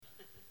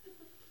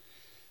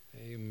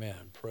Amen.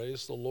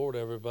 Praise the Lord,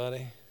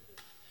 everybody.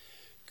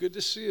 Good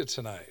to see you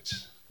tonight.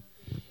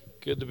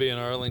 Good to be in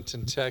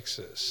Arlington,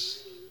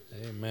 Texas.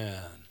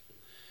 Amen.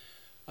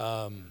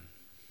 Well,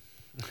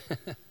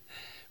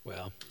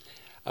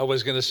 I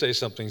was going to say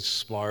something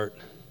smart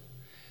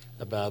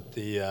about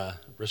the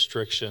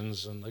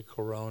restrictions and the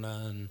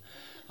corona and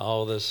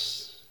all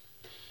this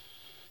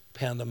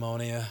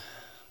pandemonia,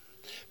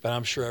 but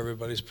I'm sure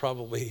everybody's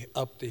probably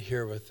up to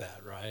here with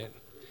that, right?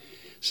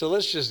 So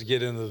let's just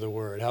get into the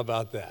Word. How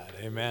about that?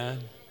 Amen.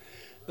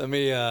 Let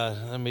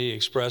me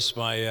express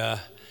my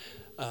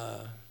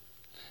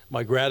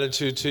my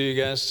gratitude to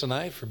you guys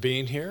tonight for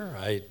being here.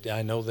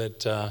 I know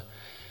that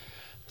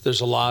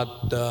there's a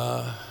lot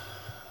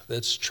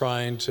that's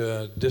trying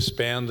to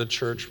disband the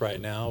church right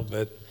now,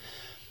 but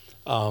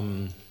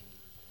I'm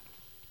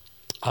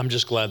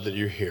just glad that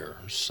you're here.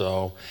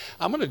 So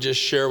I'm going to just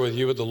share with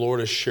you what the Lord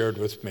has shared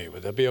with me.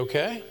 Would that be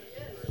okay?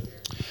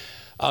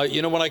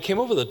 When I came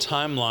over the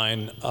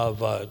timeline of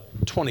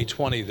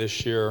 2020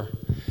 this year,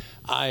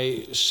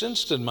 I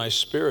sensed in my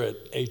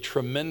spirit a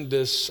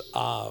tremendous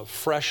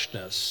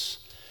freshness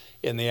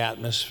in the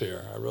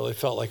atmosphere. I really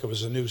felt like it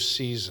was a new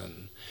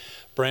season,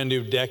 brand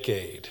new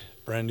decade,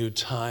 brand new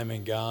time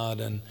in God.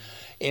 And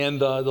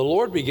the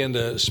Lord began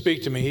to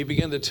speak to me. He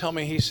began to tell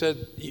me, he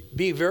said,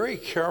 be very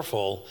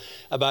careful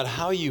about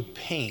how you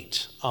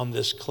paint on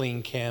this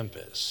clean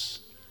canvas.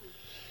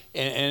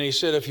 And he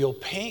said, if you'll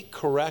paint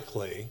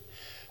correctly,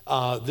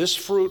 this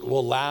fruit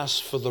will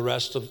last for the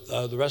rest of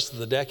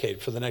the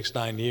decade, for the next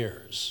 9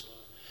 years.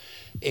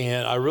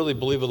 And I really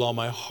believe with all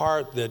my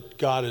heart that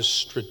God is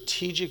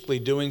strategically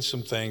doing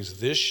some things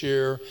this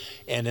year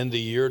and in the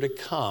year to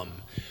come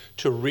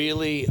to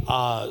really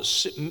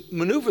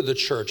maneuver the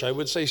church. I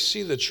would say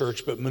see the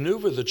church, but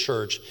maneuver the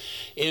church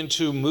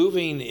into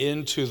moving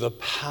into the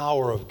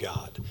power of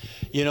God.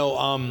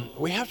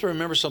 We have to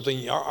remember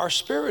something. Our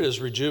spirit is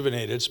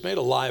rejuvenated. It's made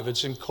alive.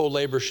 It's in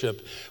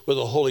co-laborship with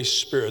the Holy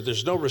Spirit.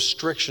 There's no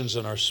restrictions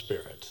in our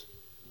spirit.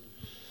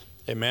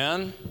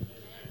 Amen?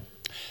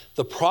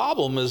 The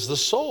problem is the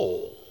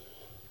soul.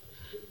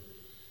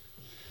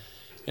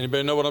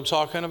 Anybody know what I'm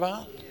talking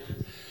about?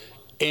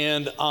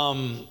 And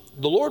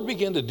the Lord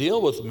began to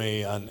deal with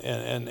me,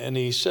 and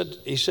he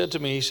said to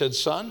me, he said,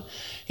 son,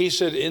 he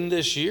said, in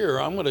this year,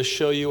 I'm going to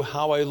show you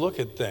how I look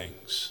at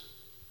things.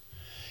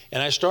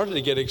 And I started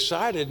to get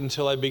excited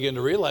until I began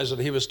to realize that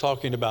he was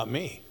talking about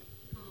me.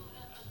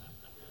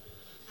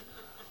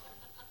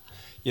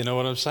 You know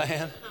what I'm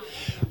saying?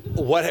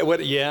 What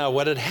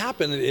had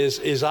happened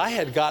is I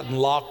had gotten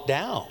locked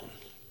down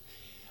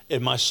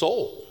in my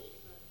soul.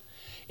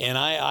 And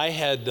I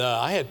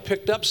had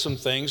picked up some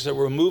things that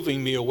were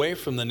moving me away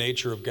from the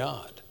nature of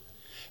God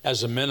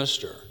as a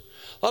minister.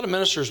 A lot of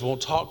ministers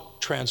won't talk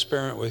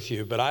transparent with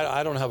you, but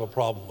I don't have a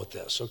problem with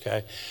this,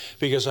 okay?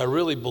 Because I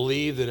really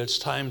believe that it's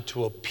time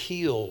to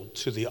appeal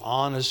to the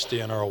honesty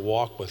in our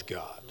walk with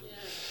God.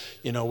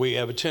 We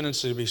have a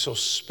tendency to be so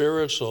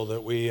spiritual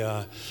that we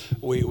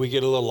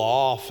get a little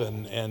off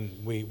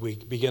and we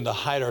begin to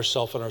hide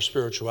ourselves in our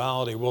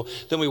spirituality. Well,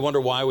 then we wonder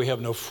why we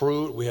have no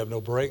fruit, we have no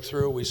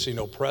breakthrough, we see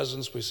no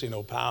presence, we see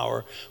no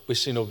power, we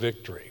see no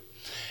victory.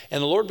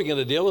 And the Lord began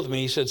to deal with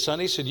me. He said, son,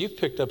 he said, you've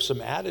picked up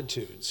some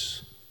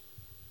attitudes.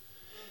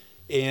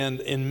 And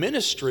in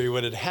ministry,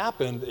 what had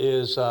happened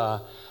is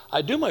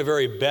I do my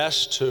very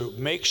best to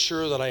make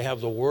sure that I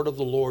have the word of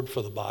the Lord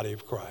for the body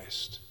of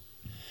Christ.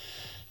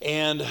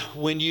 And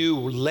when you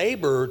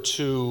labor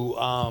to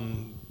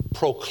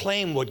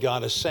proclaim what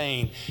God is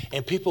saying,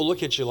 and people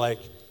look at you like,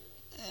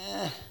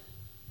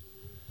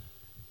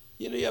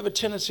 you have a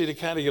tendency to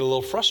kind of get a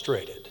little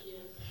frustrated.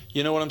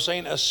 You know what I'm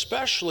saying?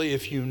 Especially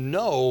if you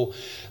know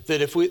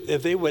that if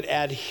they would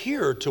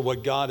adhere to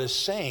what God is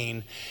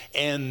saying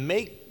and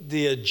make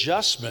the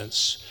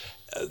adjustments,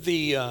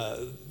 the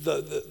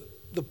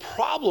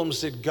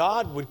problems that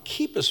God would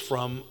keep us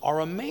from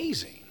are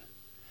amazing.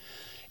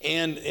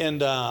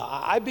 And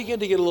I began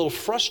to get a little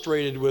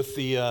frustrated with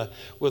the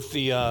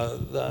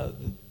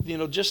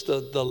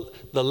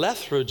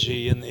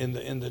lethargy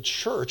in the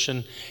church,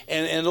 and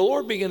the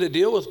Lord began to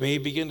deal with me. He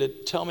began to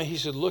tell me. He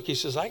said, "Look," he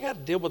says, "I got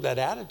to deal with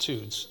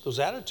those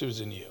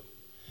attitudes in you,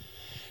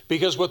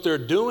 because what they're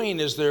doing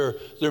is they're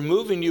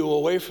moving you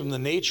away from the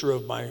nature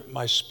of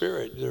my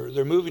spirit.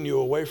 They're moving you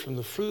away from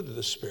the fruit of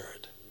the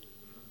Spirit,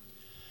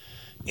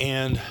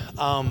 and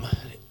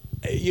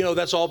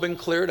that's all been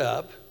cleared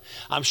up."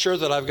 I'm sure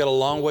that I've got a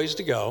long ways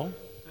to go.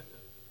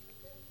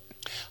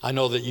 I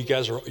know that you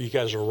guys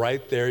are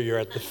right there. You're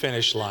at the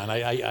finish line.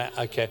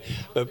 Okay,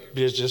 but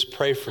just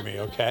pray for me,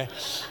 okay?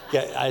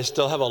 Yeah, I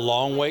still have a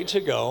long way to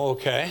go,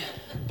 okay?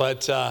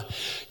 But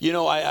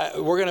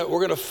we're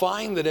gonna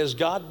find that as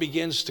God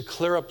begins to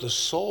clear up the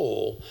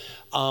soul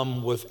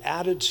with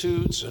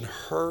attitudes and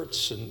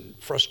hurts and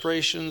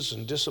frustrations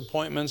and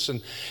disappointments,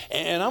 and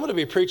I'm going to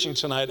be preaching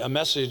tonight a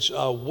message.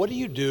 What do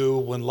you do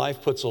when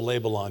life puts a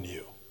label on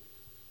you?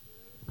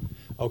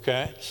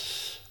 Okay?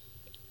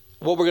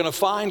 What we're going to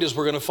find is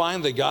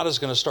that God is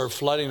going to start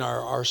flooding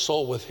our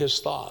soul with his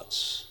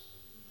thoughts.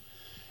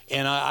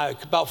 And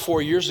about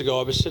 4 years ago,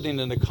 I was sitting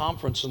in a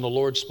conference and the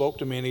Lord spoke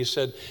to me and he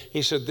said,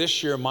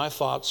 this year my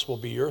thoughts will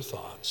be your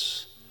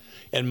thoughts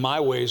and my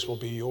ways will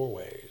be your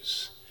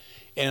ways.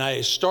 And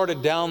I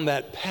started down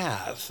that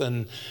path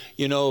and,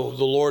 the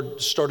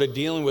Lord started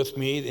dealing with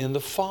me in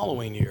the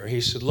following year.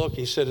 He said, look,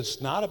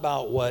 it's not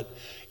about what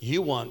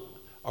you want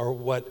or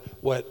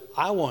what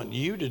I want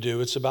you to do.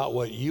 It's about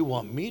what you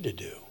want me to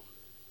do.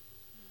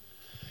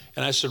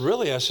 And I said,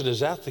 really? I said,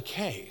 is that the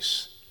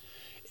case?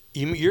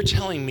 You're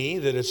telling me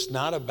that it's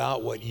not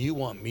about what you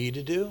want me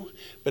to do,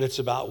 but it's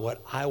about what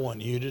I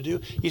want you to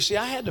do? You see,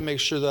 I had to make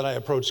sure that I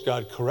approached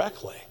God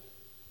correctly.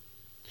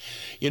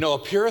 A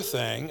pure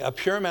thing, a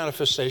pure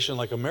manifestation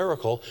like a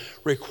miracle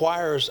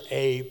requires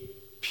a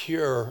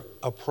pure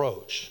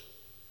approach.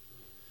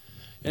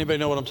 Anybody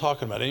know what I'm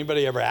talking about?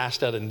 Anybody ever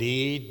asked out of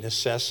need,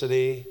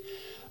 necessity,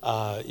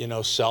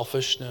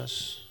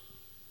 selfishness,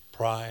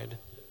 pride?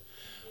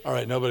 All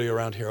right, nobody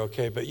around here,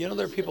 okay. But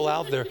there are people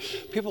out there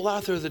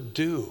that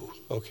do,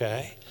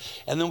 okay.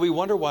 And then we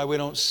wonder why we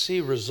don't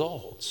see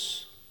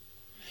results.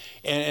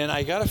 And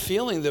I got a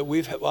feeling that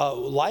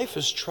life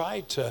has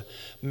tried to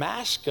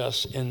mask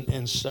us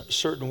in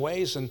certain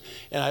ways. And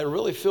I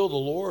really feel the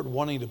Lord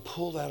wanting to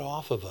pull that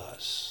off of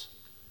us.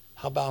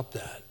 How about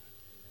that?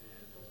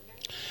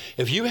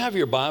 If you have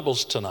your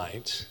Bibles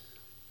tonight,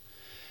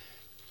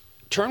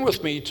 turn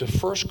with me to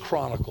 1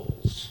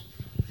 Chronicles.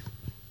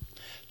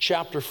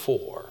 Chapter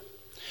 4.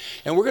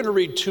 And we're going to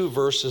read 2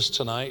 verses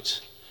tonight,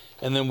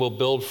 and then we'll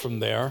build from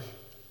there.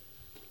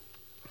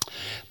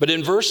 But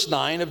in verse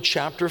 9 of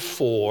chapter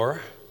 4,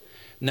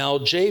 now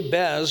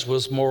Jabez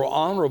was more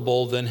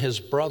honorable than his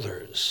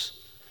brothers,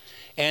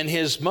 and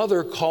his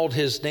mother called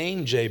his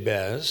name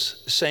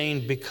Jabez,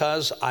 saying,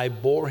 because I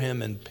bore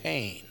him in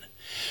pain.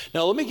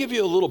 Now, let me give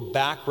you a little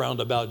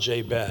background about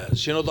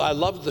Jabez. I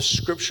love the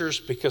scriptures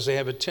because they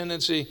have a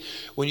tendency,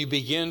 when you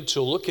begin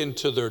to look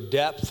into their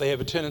depth, they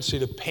have a tendency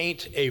to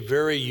paint a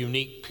very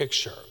unique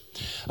picture.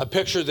 A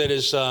picture that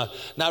is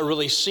not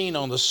really seen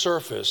on the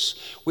surface.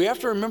 We have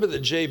to remember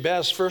that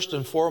Jabez, first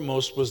and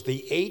foremost, was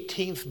the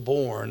 18th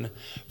born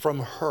from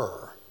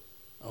Hur.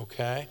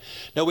 Okay?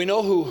 Now, we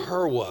know who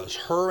Hur was.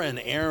 Hur and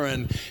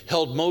Aaron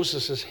held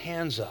Moses'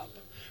 hands up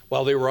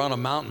while he was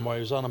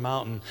on a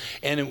mountain.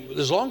 And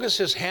as long as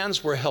his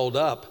hands were held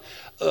up,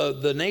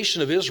 the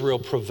nation of Israel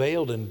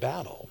prevailed in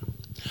battle.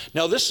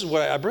 Now, this is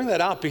what I bring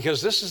that out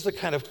because this is the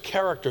kind of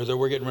character that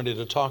we're getting ready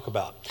to talk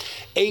about.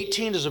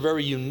 18 is a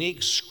very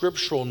unique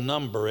scriptural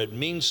number. It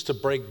means to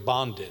break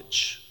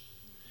bondage.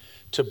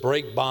 To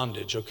break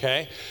bondage,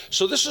 okay?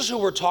 So this is who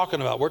we're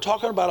talking about. We're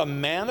talking about a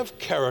man of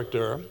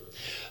character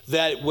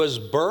that was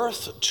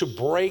birthed to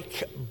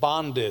break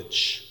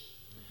bondage.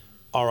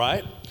 All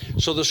right?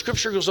 So the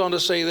scripture goes on to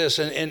say this,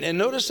 and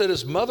notice that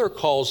his mother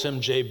calls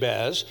him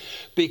Jabez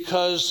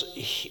because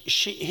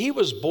he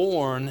was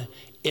born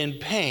in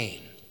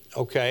pain,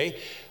 okay?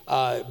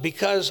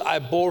 Because I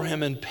bore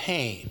him in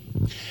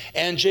pain.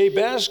 And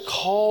Jabez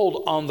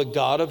called on the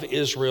God of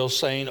Israel,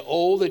 saying,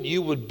 oh, that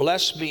you would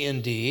bless me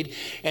indeed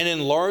and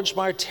enlarge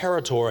my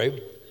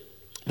territory,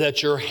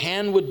 that your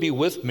hand would be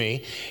with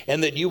me,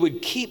 and that you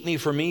would keep me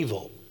from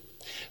evil,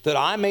 that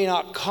I may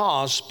not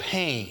cause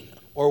pain.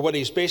 Or what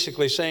he's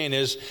basically saying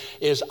is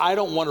I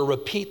don't want to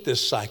repeat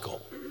this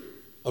cycle.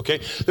 Okay?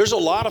 There's a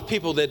lot of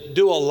people that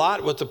do a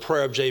lot with the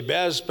prayer of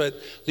Jabez, but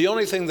the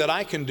only thing that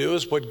I can do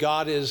is what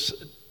God is,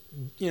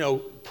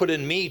 put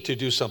in me to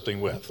do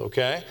something with,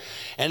 okay?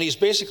 And he's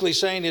basically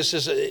saying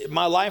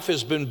my life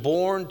has been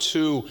born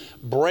to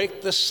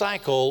break the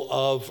cycle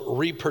of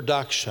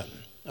reproduction,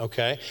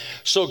 okay?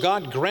 So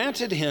God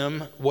granted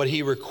him what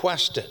he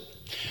requested.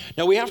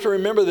 Now, we have to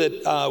remember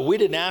that we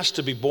didn't ask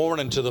to be born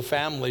into the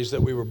families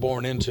that we were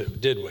born into,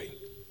 did we?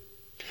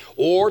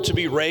 Or to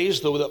be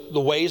raised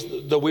the ways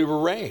that we were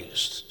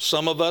raised.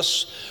 Some of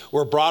us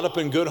were brought up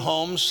in good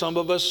homes, some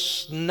of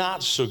us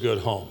not so good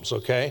homes,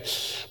 okay?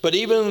 But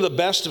even in the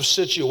best of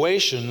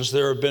situations,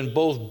 there have been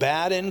both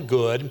bad and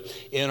good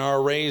in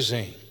our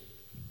raising.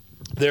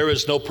 There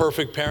is no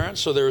perfect parent,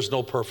 so there is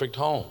no perfect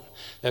home.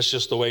 That's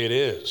just the way it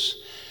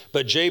is.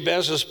 But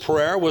Jabez's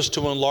prayer was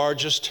to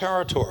enlarge his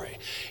territory.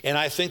 And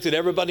I think that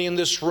everybody in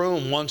this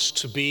room wants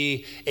to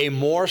be a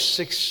more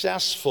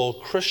successful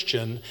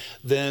Christian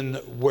than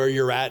where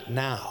you're at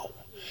now.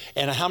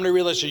 And how many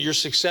realize that your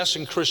success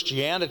in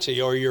Christianity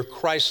or your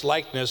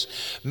Christ-likeness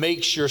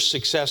makes your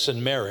success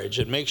in marriage?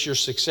 It makes your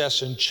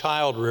success in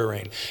child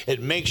rearing.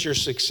 It makes your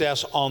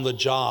success on the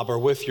job or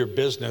with your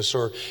business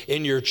or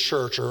in your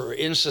church or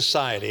in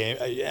society,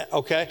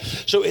 okay?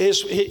 So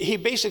he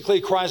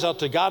basically cries out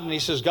to God and he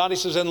says,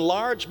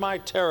 enlarge my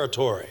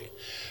territory.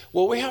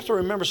 Well, we have to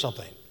remember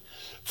something.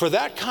 For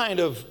that kind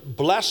of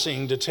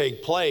blessing to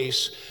take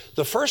place,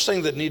 the first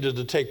thing that needed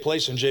to take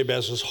place in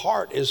Jabez's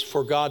heart is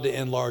for God to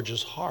enlarge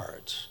his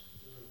heart.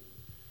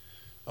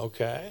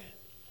 Okay?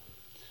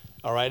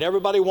 All right,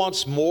 everybody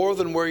wants more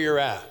than where you're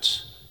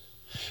at.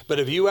 But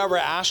have you ever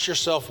asked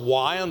yourself,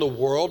 why in the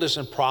world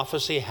isn't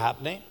prophecy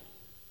happening?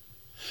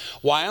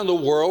 Why in the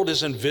world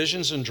isn't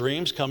visions and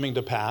dreams coming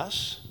to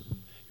pass?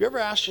 You ever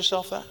asked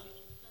yourself that?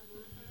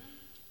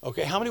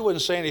 Okay, how many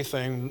wouldn't say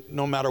anything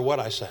no matter what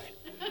I say?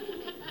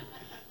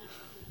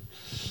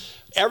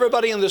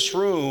 Everybody in this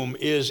room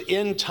is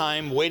in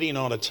time waiting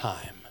on a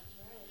time.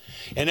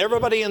 And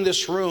everybody in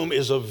this room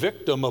is a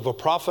victim of a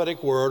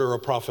prophetic word or a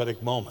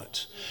prophetic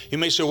moment. You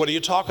may say, what are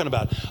you talking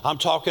about? I'm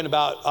talking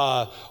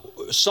about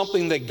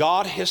something that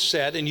God has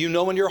said, and you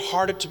know in your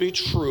heart it to be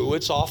true.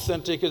 It's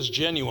authentic, it's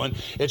genuine,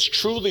 it's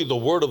truly the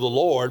word of the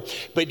Lord,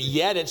 but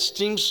yet it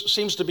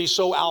seems to be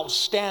so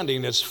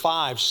outstanding. It's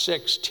 5,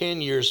 6,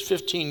 10 years,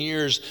 15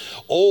 years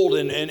old,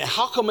 and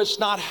how come it's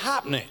not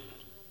happening?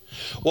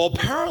 Well,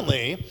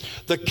 apparently,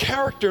 the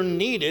character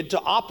needed to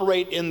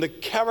operate in the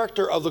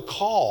character of the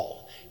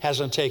call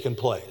hasn't taken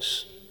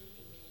place.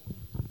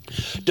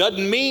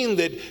 Doesn't mean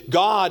that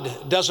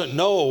God doesn't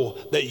know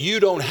that you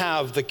don't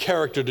have the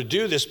character to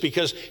do this,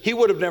 because he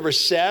would have never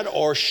said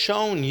or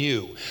shown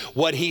you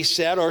what he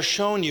said or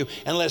shown you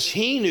unless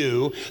he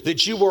knew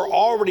that you were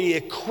already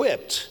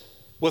equipped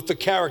with the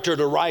character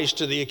to rise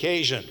to the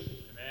occasion.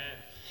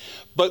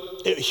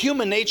 But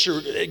human nature,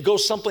 it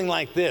goes something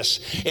like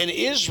this. In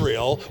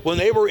Israel, when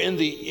they were in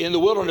the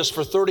wilderness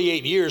for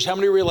 38 years, how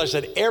many realize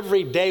that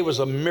every day was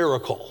a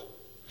miracle?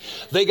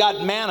 They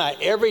got manna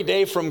every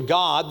day from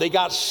God. They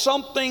got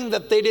something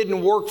that they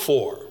didn't work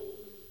for.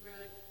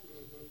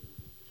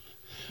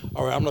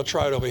 All right, I'm going to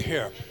try it over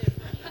here.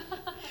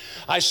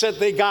 I said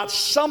they got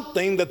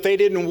something that they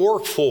didn't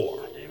work for.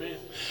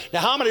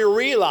 Now, how many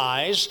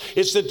realize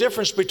it's the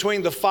difference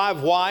between the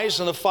 5 wise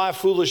and the 5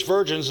 foolish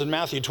virgins in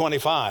Matthew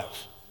 25?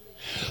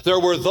 There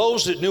were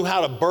those that knew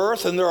how to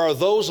birth, and there are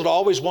those that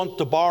always want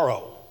to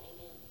borrow.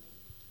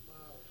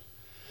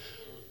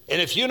 And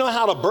if you know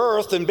how to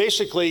birth, then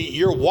basically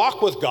your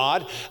walk with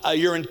God,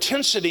 your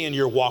intensity in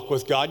your walk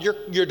with God,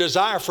 your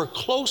desire for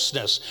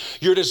closeness,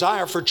 your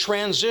desire for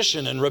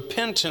transition and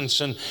repentance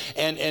and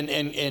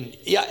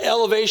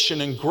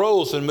elevation and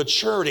growth and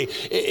maturity,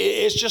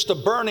 it's just a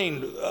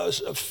burning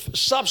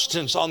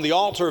substance on the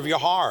altar of your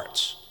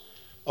heart.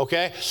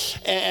 Okay?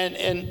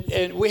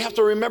 And we have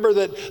to remember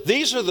that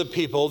these are the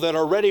people that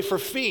are ready for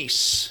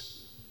feasts.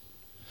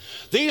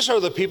 These are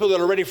the people that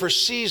are ready for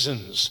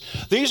seasons.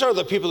 These are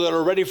the people that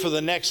are ready for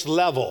the next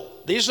level.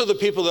 These are the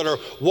people that are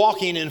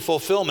walking in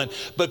fulfillment.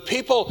 But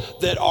people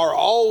that are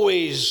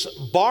always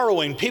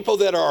borrowing, people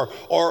that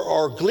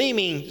are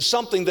gleaming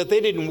something that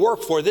they didn't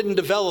work for, didn't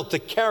develop the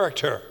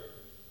character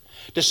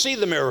to see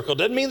the miracle.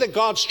 Doesn't mean that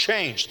God's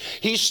changed.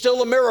 He's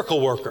still a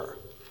miracle worker.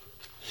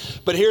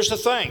 But here's the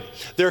thing.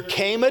 There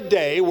came a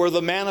day where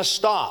the manna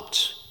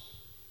stopped.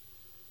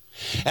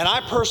 And I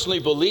personally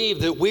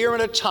believe that we are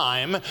in a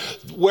time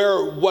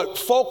where what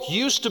folk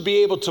used to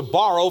be able to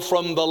borrow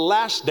from the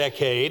last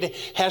decade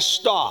has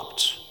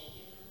stopped.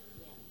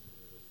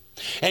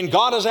 And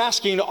God is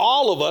asking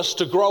all of us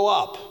to grow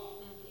up.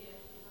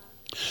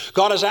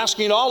 God is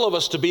asking all of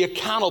us to be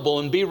accountable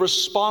and be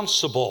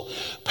responsible.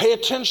 Pay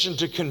attention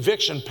to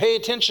conviction. Pay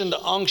attention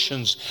to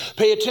unctions.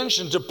 Pay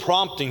attention to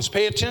promptings.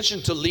 Pay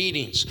attention to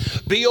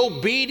leadings. Be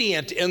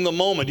obedient in the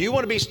moment.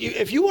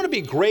 If you want to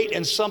be great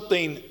in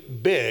something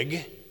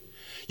big,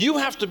 you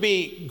have to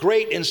be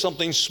great in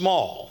something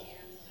small.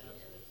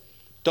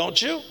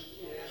 Don't you?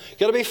 You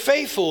got to be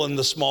faithful in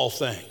the small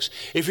things.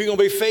 If you're going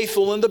to be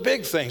faithful in the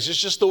big things, it's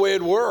just the way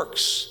it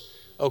works.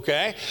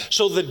 Okay?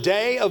 So the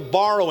day of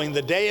borrowing,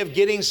 the day of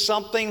getting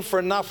something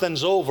for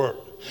nothing's over.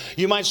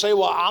 You might say,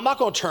 well, I'm not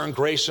going to turn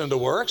grace into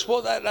works.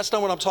 Well, that's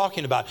not what I'm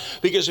talking about.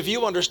 Because if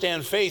you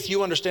understand faith,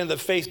 you understand that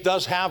faith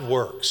does have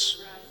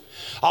works.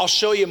 I'll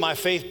show you my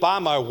faith by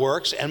my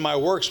works, and my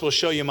works will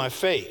show you my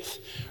faith.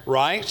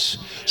 Right?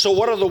 So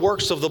what are the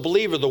works of the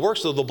believer? The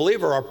works of the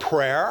believer are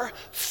prayer,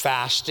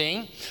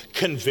 fasting,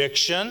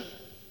 conviction,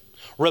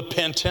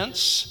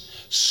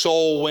 repentance,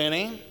 soul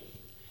winning.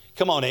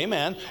 Come on,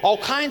 amen. All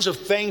kinds of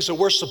things that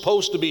we're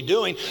supposed to be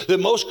doing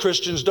that most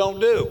Christians don't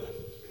do.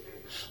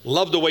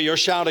 Love the way you're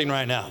shouting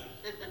right now.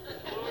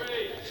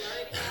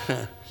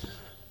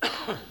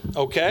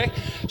 Okay?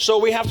 So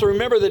we have to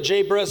remember that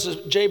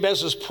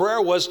Jabez's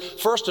prayer was,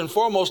 first and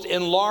foremost,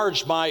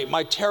 enlarge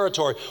my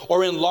territory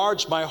or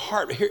enlarge my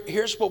heart.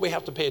 Here's what we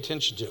have to pay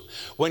attention to.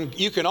 When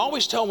you can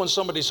always tell when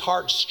somebody's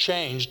heart's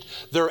changed,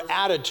 their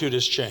attitude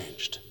has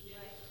changed.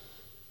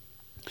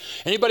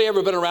 Anybody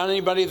ever been around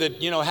anybody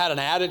that, had an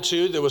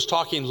attitude that was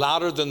talking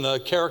louder than the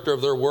character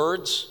of their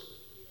words?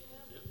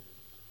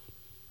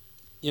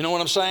 You know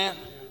what I'm saying?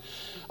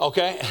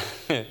 Okay?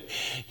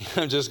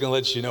 I'm just going to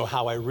let you know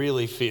how I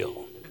really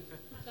feel.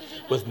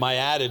 With my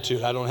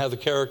attitude, I don't have the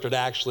character to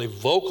actually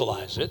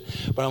vocalize it,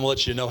 but I'm going to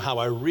let you know how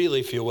I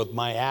really feel with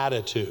my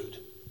attitude.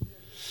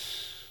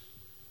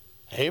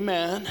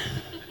 Amen.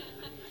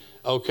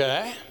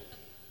 Okay?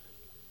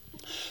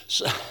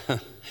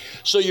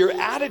 So your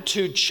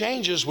attitude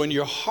changes when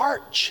your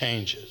heart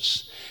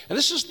changes. And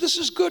this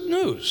is good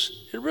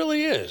news. It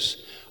really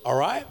is. All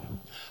right?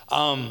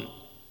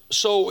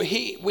 So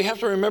we have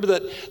to remember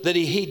that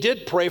he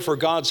did pray for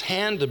God's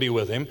hand to be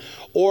with him,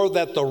 or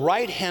that the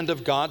right hand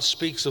of God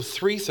speaks of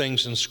 3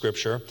 things in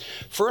Scripture.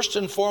 First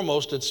and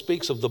foremost, it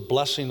speaks of the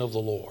blessing of the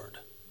Lord.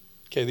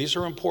 Okay, these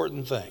are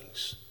important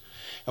things.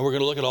 And we're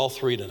going to look at all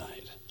 3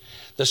 tonight.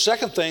 The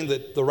second thing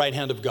that the right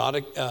hand of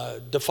God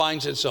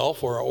defines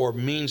itself or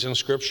means in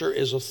Scripture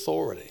is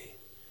authority.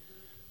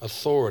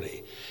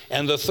 Authority.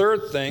 And the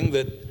third thing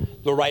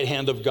that the right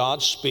hand of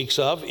God speaks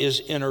of is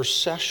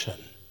intercession.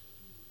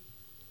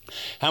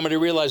 How many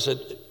realize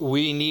that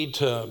we need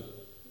to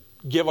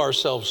give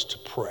ourselves to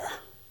prayer?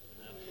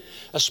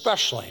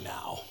 Especially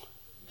now.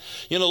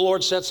 You know, the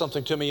Lord said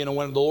something to me, you know,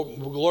 when the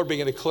Lord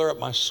began to clear up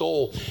my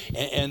soul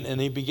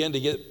and he began to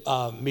get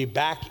me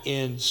back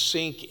in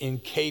sync, in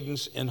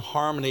cadence, in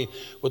harmony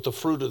with the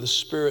fruit of the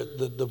Spirit,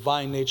 the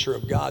divine nature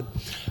of God.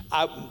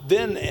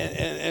 Then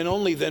and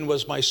only then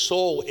was my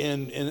soul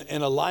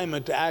in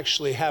alignment to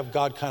actually have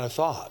God kind of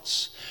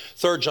thoughts.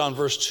 3 John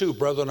verse 2,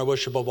 brethren, I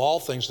wish above all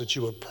things that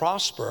you would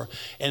prosper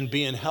and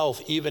be in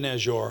health, even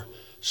as your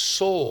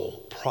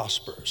soul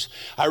prospers.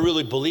 I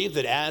really believe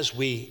that as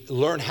we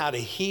learn how to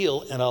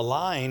heal and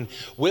align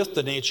with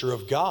the nature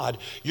of God,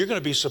 you're going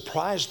to be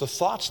surprised the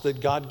thoughts that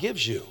God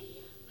gives you.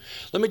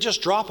 Let me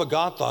just drop a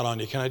God thought on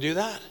you. Can I do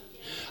that?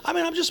 I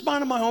mean, I'm just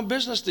minding my own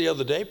business the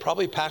other day,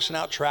 probably passing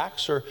out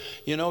tracts or,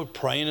 you know,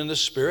 praying in the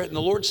Spirit. And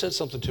the Lord said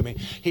something to me.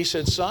 He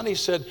said, son, he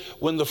said,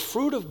 when the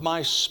fruit of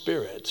my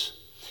Spirit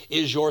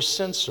is your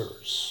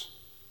sensors,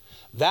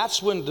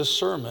 that's when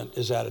discernment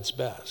is at its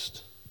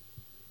best.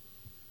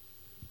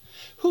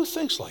 Who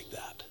thinks like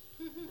that?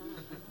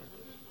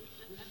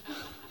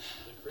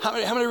 How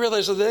many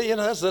realize that, you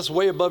know, that's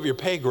way above your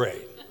pay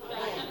grade?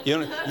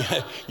 You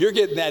know, you're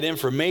getting that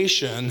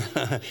information.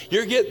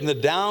 You're getting the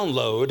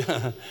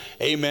download,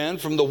 amen,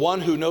 from the one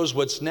who knows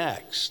what's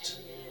next,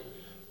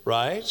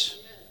 right?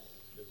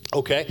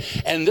 Okay,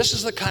 and this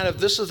is the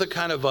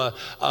kind of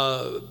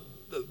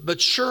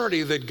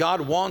maturity that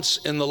God wants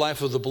in the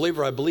life of the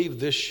believer, I believe,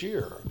 this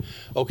year.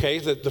 Okay,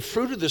 that the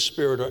fruit of the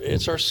Spirit,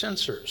 it's our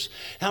sensors.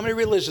 How many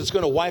realize it's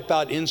going to wipe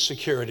out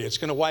insecurity? It's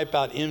going to wipe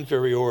out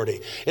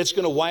inferiority. It's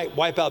going to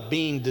wipe out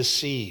being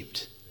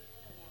deceived.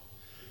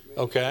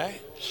 Okay?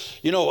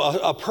 You know,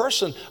 a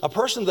person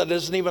that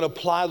doesn't even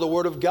apply the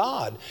Word of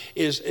God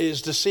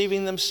is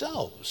deceiving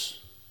themselves.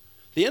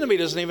 The enemy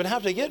doesn't even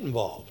have to get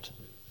involved.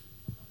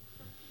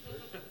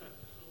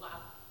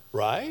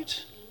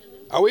 Right?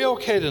 Are we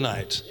okay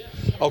tonight?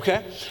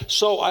 Okay.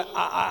 So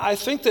I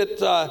think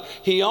that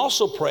he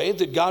also prayed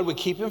that God would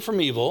keep him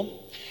from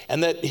evil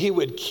and that he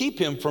would keep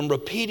him from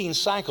repeating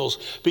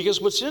cycles.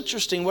 Because what's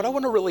interesting, what I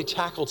want to really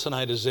tackle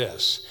tonight is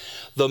this.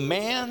 The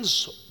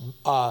man's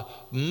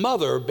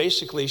mother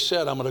basically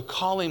said, I'm going to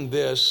call him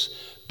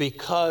this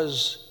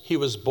because he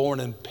was born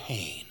in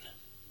pain.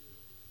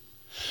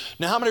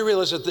 Now, how many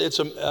realize that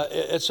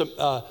it's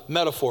a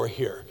metaphor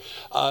here?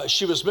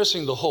 She was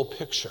missing the whole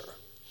picture.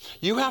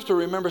 You have to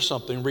remember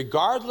something,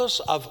 regardless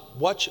of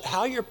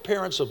how your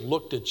parents have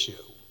looked at you,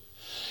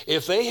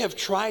 if they have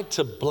tried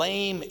to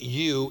blame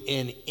you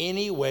in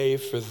any way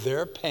for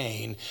their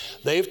pain,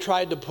 they've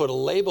tried to put a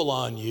label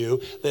on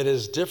you that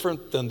is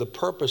different than the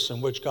purpose in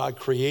which God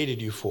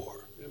created you for.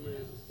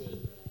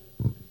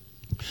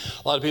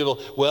 A lot of people,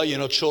 well, you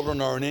know, children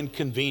are an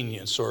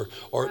inconvenience or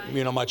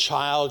you know, my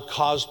child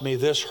caused me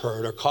this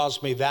hurt or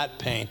caused me that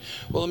pain.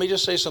 Well, let me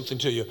just say something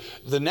to you.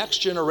 The next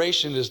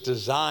generation is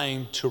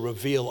designed to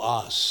reveal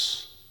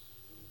us.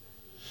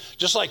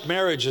 Just like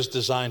marriage is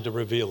designed to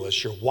reveal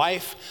us. Your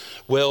wife,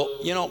 well,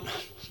 you know,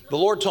 the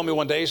Lord told me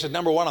one day, he said,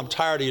 number one, I'm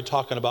tired of you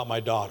talking about my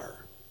daughter.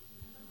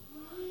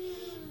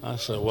 I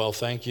said, well,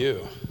 thank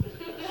you.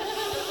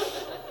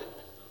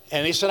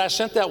 And he said, I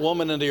sent that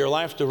woman into your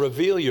life to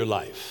reveal your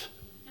life.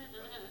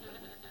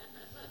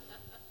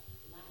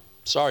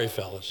 Sorry,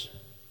 fellas.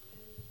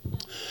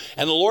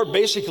 And the Lord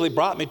basically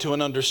brought me to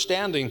an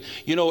understanding.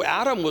 You know,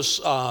 Adam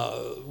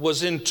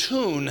was in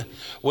tune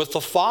with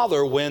the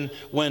Father when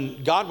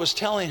God was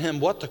telling him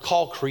what to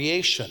call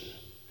creation.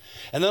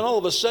 And then all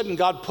of a sudden,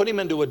 God put him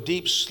into a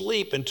deep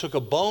sleep and took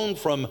a bone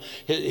from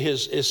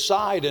his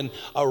side and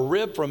a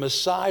rib from his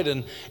side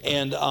and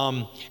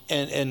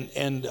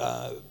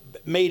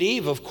made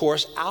Eve, of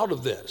course, out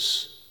of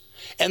this.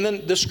 And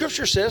then the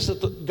scripture says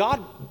that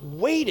God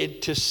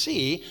waited to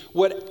see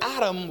what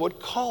Adam would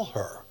call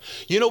her.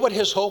 You know what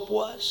his hope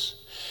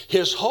was?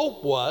 His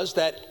hope was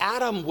that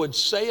Adam would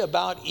say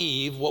about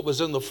Eve what was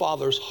in the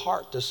Father's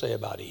heart to say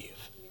about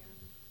Eve.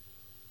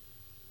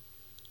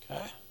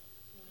 Okay?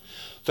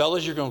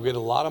 Fellas, you're going to get a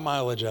lot of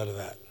mileage out of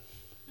that.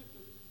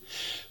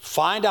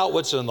 Find out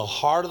what's in the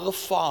heart of the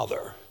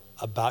Father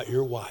about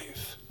your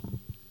wife.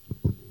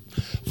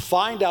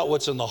 Find out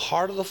what's in the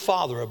heart of the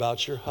Father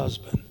about your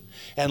husband.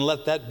 And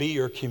let that be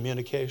your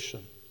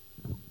communication.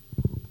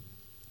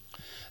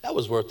 That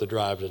was worth the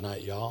drive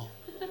tonight, y'all.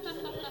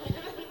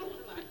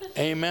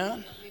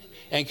 Amen.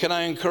 And can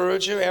I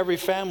encourage you? Every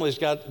family's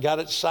got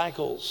its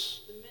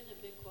cycles.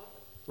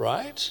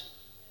 Right?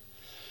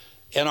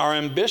 And our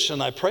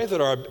ambition, I pray that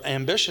our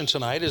ambition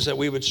tonight is that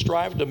we would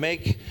strive to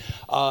make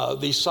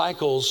these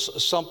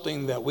cycles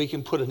something that we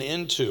can put an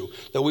end to,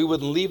 that we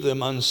wouldn't leave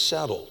them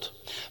unsettled.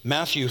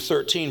 Matthew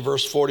 13,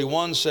 verse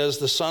 41 says,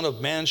 the Son of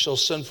Man shall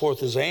send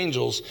forth his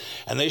angels,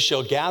 and they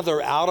shall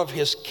gather out of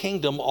his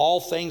kingdom all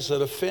things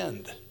that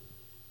offend.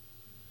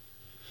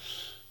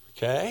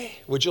 Okay?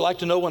 Would you like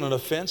to know what an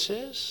offense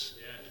is?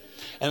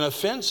 An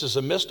offense is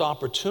a missed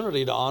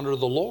opportunity to honor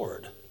the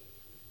Lord.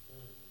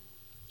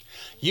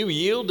 You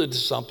yielded to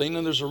something,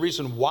 and there's a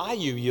reason why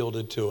you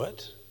yielded to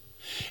it.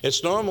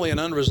 It's normally an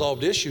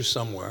unresolved issue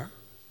somewhere.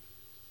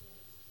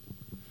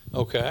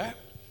 Okay?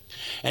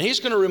 And he's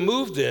going to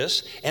remove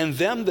this and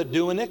them that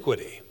do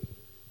iniquity.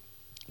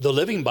 The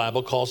Living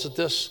Bible calls it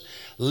this,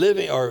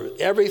 living or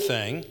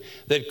everything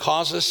that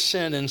causes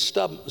sin and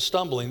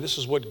stumbling. This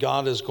is what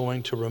God is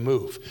going to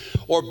remove.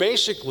 Or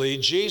basically,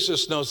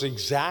 Jesus knows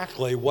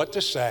exactly what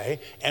to say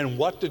and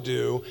what to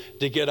do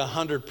to get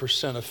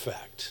 100%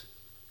 effect.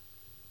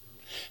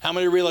 How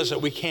many realize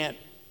that we can't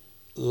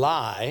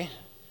lie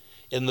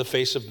in the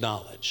face of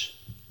knowledge?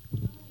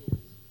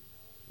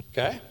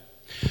 Okay?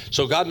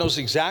 So God knows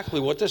exactly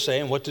what to say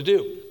and what to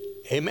do.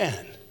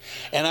 Amen.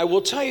 And I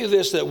will tell you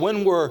this, that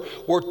when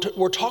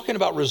we're talking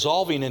about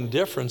resolving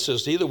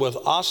indifferences, either with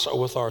us or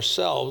with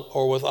ourselves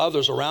or with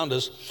others around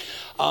us,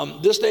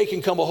 this day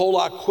can come a whole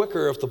lot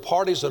quicker if the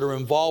parties that are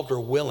involved are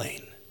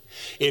willing.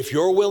 If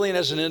you're willing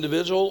as an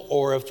individual,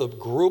 or if the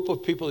group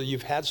of people that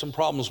you've had some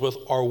problems with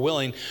are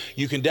willing,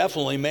 you can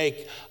definitely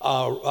make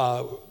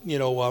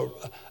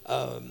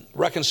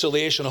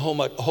reconciliation a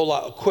whole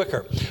lot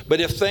quicker. But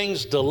if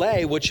things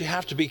delay, what you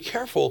have to be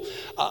careful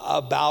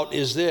about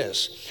is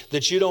this,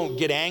 that you don't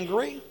get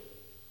angry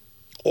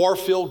or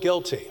feel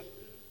guilty.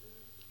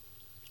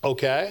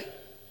 Okay?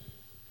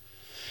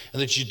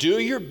 And that you do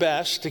your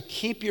best to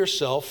keep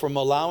yourself from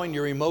allowing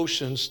your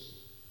emotions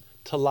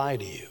to lie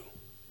to you.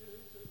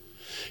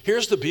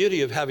 Here's the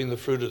beauty of having the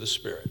fruit of the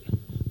Spirit.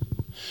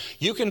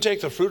 You can take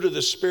the fruit of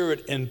the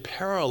Spirit and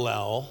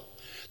parallel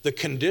the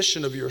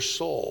condition of your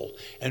soul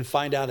and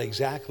find out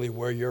exactly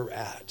where you're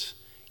at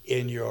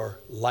in your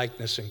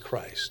likeness in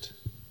Christ.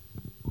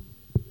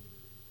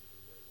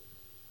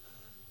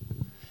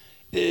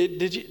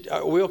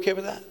 Are we okay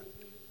with that?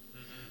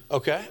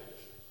 Okay.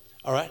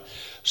 All right.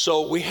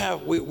 So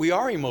we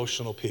are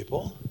emotional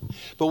people,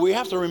 but we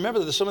have to remember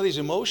that some of these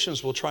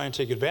emotions will try and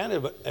take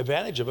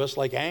advantage of us,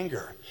 like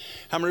anger.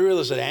 How many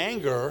realize that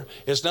anger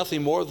is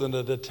nothing more than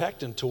a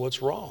detectant to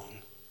what's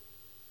wrong?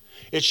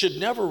 It should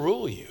never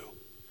rule you.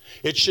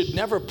 It should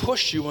never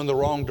push you in the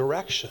wrong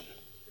direction.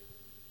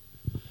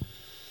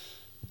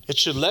 It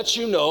should let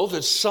you know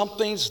that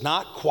something's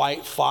not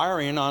quite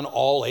firing on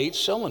all 8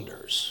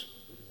 cylinders.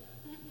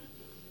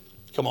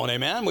 Come on,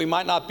 amen? We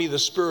might not be the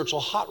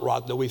spiritual hot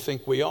rod that we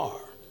think we are.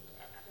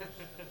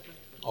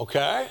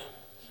 Okay?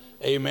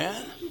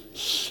 Amen?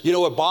 You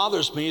know what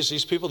bothers me is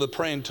these people that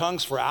pray in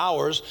tongues for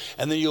hours,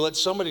 and then you let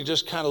somebody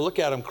just kind of look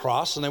at them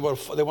cross, and they want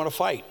to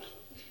fight.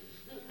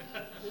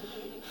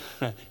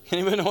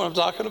 Anybody know what I'm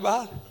talking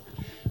about?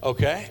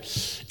 Okay?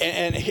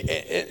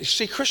 And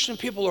see, Christian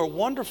people are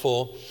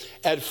wonderful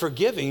at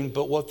forgiving,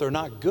 but what they're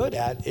not good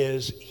at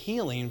is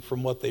healing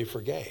from what they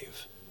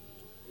forgave.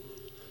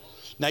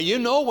 Now, you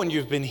know when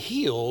you've been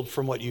healed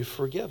from what you've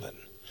forgiven.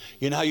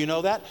 You know how you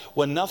know that?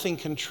 When nothing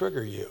can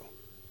trigger you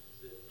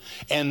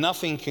and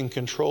nothing can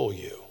control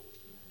you.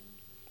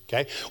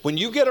 Okay? When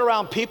you get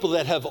around people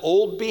that have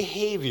old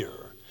behavior,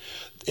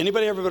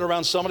 anybody ever been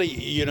around somebody,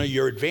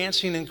 you're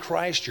advancing in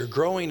Christ, you're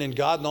growing in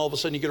God, and all of a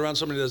sudden you get around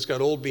somebody that's got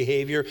old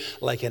behavior,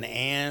 like an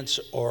aunt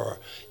or,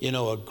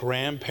 a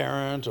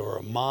grandparent or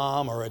a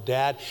mom or a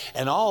dad,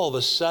 and all of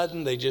a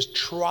sudden they just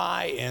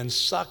try and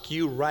suck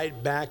you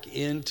right back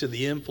into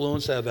the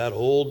influence of that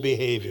old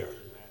behavior.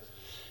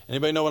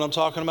 Anybody know what I'm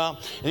talking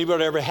about?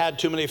 Anybody ever had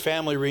too many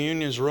family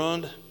reunions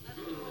ruined?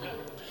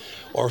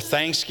 Or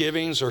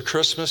Thanksgivings or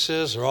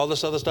Christmases or all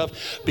this other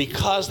stuff,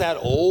 because that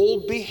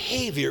old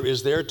behavior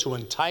is there to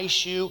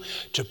entice you,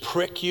 to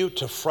prick you,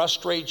 to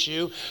frustrate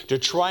you, to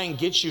try and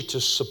get you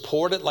to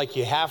support it like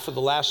you have for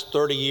the last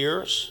 30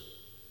 years.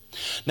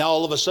 Now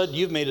all of a sudden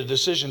you've made a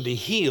decision to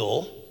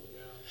heal.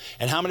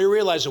 And how many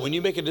realize that when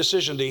you make a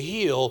decision to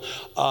heal,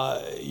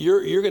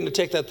 you're going to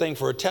take that thing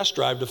for a test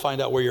drive to find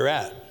out where you're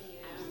at?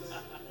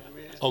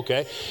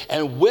 Okay,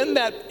 and when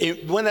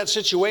that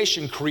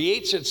situation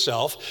creates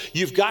itself,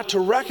 you've got to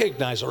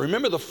recognize it.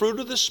 Remember, the fruit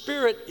of the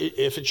Spirit,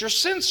 if it's your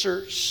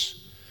sensors,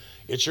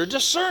 it's your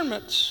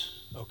discernment.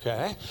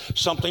 Okay,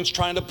 something's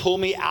trying to pull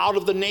me out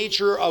of the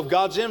nature of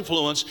God's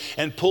influence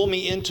and pull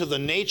me into the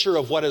nature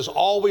of what has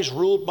always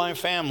ruled my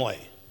family.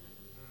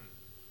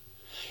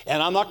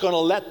 And I'm not going to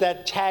let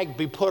that tag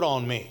be put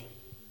on me.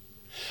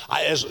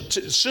 As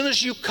soon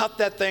as you cut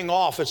that thing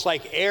off, it's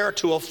like air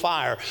to a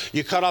fire.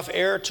 You cut off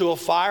air to a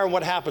fire, and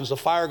what happens? The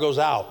fire goes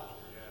out.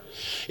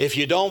 If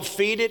you don't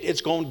feed it,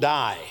 it's going to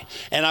die.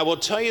 And I will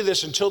tell you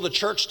this, until the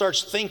church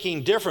starts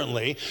thinking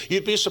differently,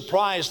 you'd be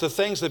surprised the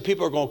things that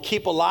people are going to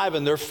keep alive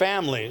in their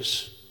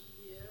families.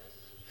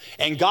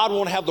 And God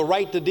won't have the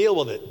right to deal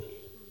with it.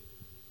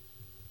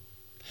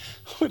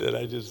 What did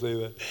I just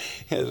say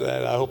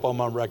that? I hope I'm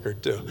on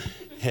record too.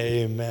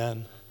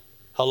 Amen.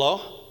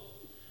 Hello?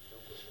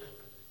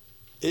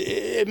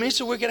 It means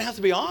that we're going to have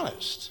to be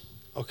honest,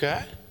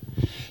 okay?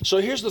 So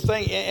here's the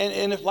thing,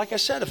 and if, like I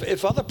said,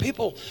 if other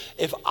people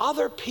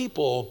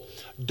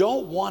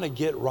don't want to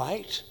get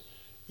right,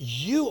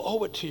 you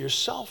owe it to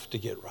yourself to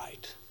get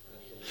right.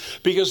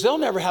 Because they'll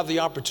never have the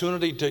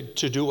opportunity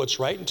to do what's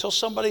right until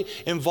somebody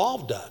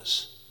involved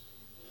does.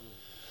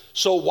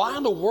 So why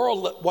in the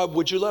world why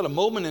would you let a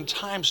moment in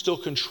time still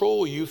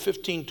control you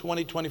 15,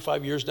 20,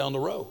 25 years down the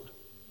road?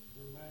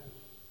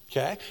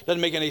 Okay? Doesn't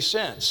make any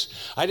sense.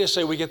 I just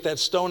say we get that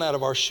stone out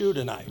of our shoe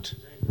tonight.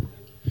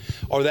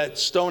 Or that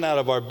stone out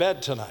of our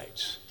bed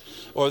tonight.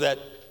 Or that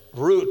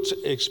root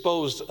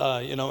exposed,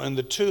 in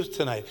the tooth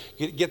tonight.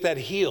 Get that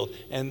healed.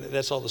 And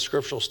that's all the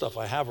scriptural stuff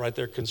I have right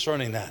there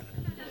concerning that.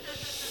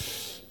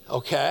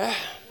 Okay?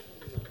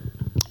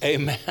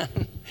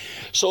 Amen.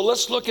 So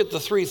let's look at the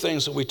three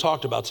things that we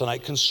talked about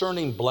tonight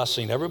concerning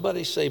blessing.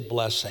 Everybody say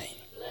blessing.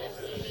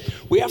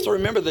 We have to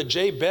remember that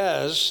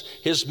Jabez,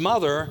 his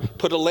mother,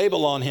 put a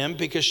label on him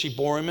because she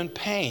bore him in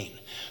pain.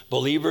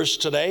 Believers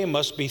today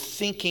must be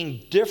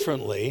thinking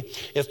differently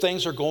if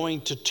things are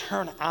going to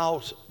turn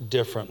out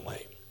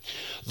differently.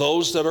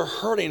 Those that are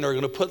hurting are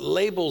going to put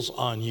labels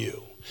on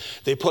you.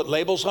 They put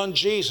labels on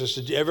Jesus.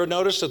 Did you ever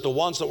notice that the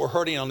ones that were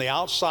hurting on the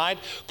outside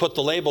put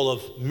the label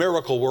of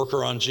miracle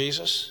worker on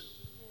Jesus?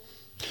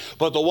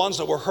 But the ones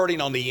that were hurting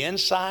on the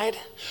inside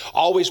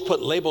always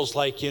put labels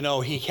like,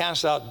 he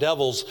casts out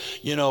devils,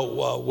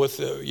 with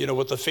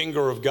the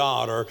finger of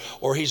God,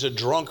 or he's a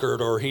drunkard,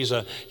 or he's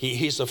a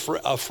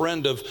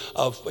friend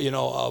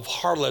of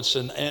harlots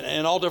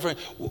and all different.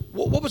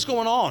 What was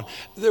going on?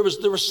 There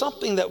was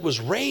something that was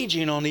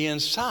raging on the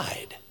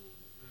inside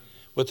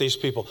with these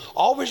people.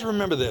 Always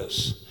remember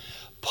this: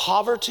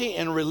 poverty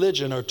and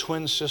religion are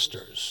twin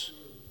sisters.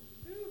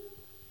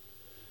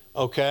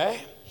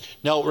 Okay?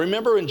 Now,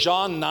 remember in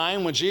John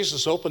 9 when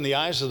Jesus opened the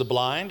eyes of the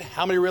blind?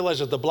 How many realize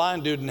that the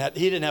blind dude,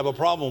 he didn't have a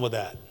problem with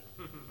that?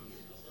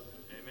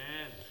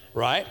 Amen.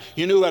 Right?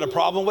 You knew who had a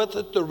problem with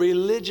it? The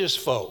religious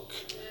folk.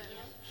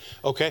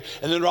 Okay?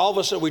 And then all of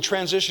a sudden we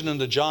transition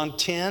into John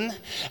 10,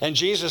 and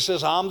Jesus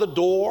says, I'm the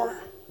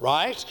door.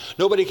 Right?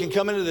 Nobody can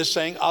come into this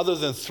thing other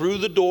than through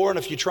the door. And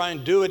if you try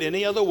and do it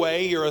any other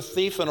way, you're a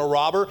thief and a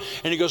robber.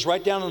 And he goes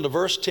right down into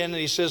verse 10 and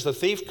he says, the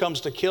thief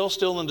comes to kill,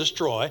 steal, and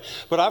destroy.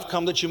 But I've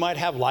come that you might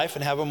have life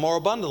and have it more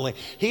abundantly.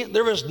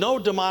 There is no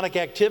demonic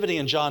activity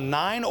in John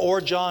 9 or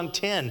John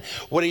 10.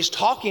 What he's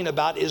talking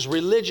about is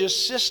religious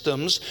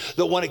systems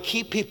that want to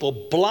keep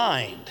people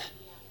blind.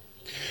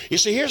 You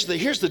see, here's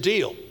the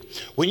deal.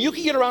 When you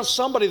can get around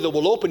somebody that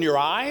will open your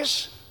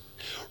eyes,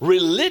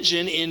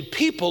 religion in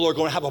people are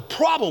going to have a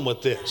problem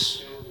with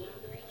this.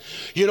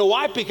 You know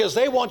why? Because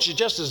they want you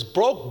just as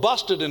broke,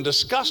 busted, and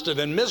disgusted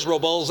and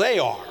miserable as they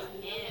are.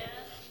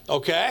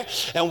 Okay?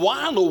 And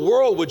why in the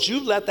world would you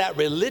let that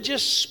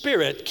religious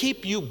spirit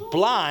keep you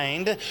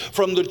blind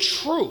from the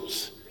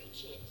truth?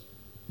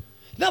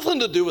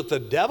 Nothing to do with the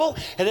devil.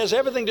 It has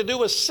everything to do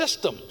with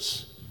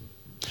systems.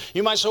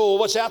 You might say, well,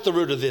 what's at the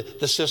root of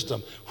the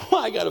system?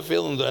 Well, I got a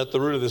feeling that at the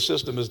root of the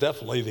system is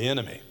definitely the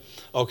enemy.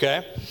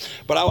 Okay?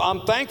 But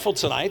I'm thankful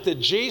tonight that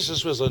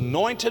Jesus was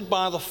anointed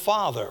by the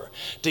Father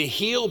to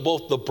heal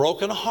both the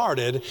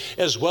brokenhearted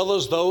as well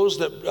as those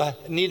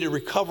that needed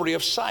recovery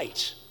of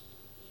sight.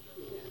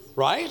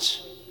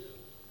 Right?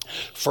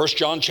 1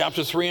 John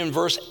chapter 3 and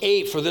verse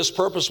 8, for this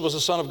purpose was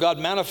the Son of God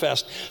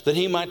manifest, that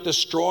he might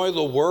destroy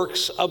the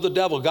works of the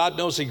devil. God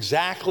knows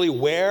exactly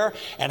where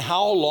and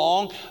how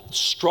long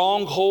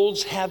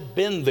strongholds have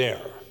been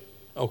there.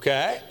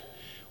 Okay?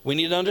 We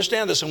need to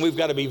understand this, and we've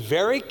got to be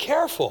very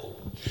careful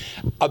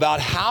about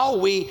how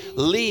we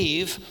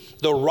leave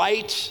the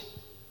right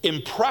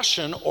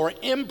impression or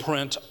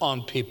imprint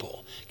on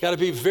people. Got to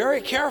be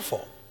very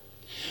careful.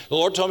 The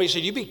Lord told me, he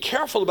said, you be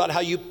careful about how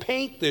you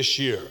paint this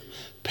year.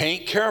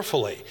 Paint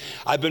carefully.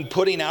 I've been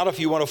putting out, if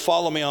you want to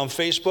follow me on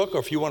Facebook or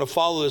if you want to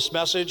follow this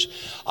message,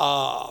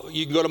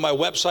 you can go to my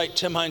website,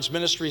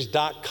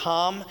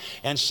 timhinesministries.com,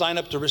 and sign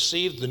up to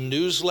receive the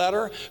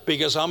newsletter,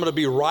 because I'm going to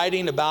be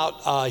writing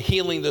about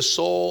healing the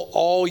soul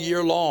all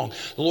year long.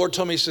 The Lord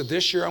told me, he said,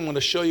 this year I'm going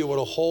to show you what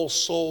a whole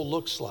soul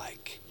looks like.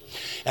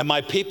 And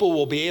my people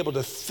will be able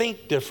to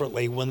think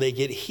differently when they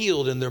get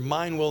healed in their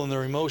mind, will, and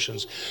their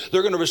emotions.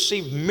 They're going to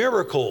receive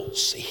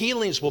miracles.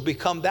 Healings will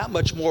become that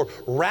much more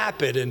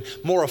rapid and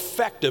more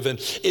effective, and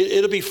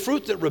it'll be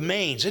fruit that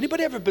remains.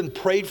 Anybody ever been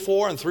prayed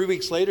for and 3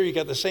 weeks later you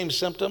got the same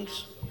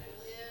symptoms?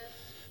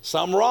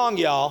 Something wrong,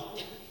 y'all.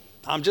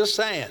 I'm just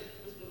saying.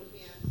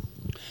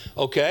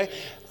 Okay?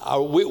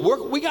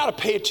 We got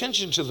to pay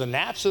attention to the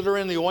gnats that are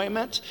in the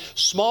ointment,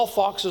 small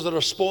foxes that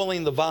are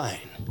spoiling the vine.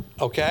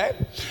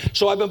 Okay?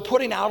 So I've been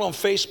putting out on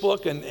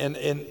Facebook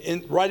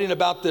and writing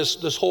about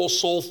this whole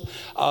soul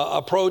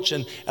approach,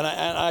 and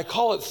I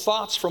call it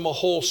thoughts from a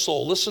whole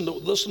soul. Listen to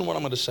what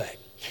I'm going to say.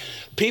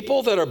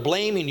 People that are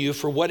blaming you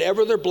for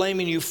whatever they're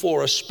blaming you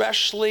for,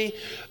 especially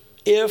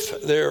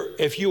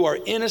if you are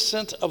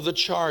innocent of the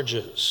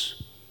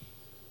charges.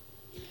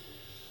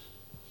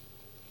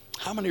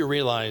 How many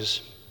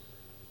realize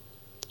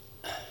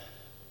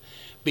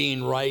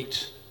being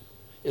right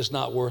is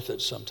not worth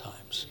it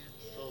sometimes?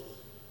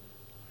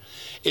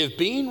 If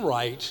being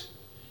right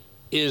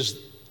is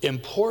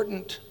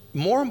important,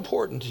 more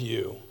important to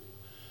you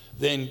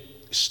than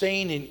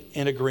staying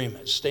in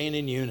agreement, staying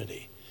in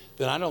unity,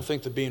 then I don't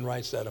think that being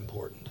right's that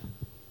important.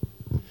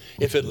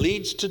 if it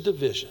leads to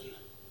division,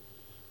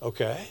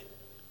 okay?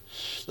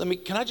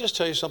 Can I just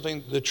tell you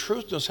something? The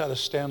truth knows how to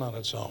stand on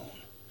its own.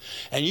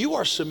 And you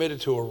are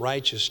submitted to a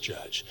righteous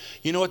judge.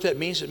 You know what that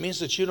means? It means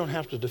that you don't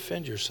have to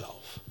defend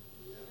yourself.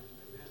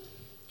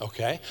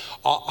 Okay?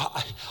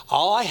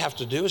 All I have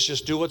to do is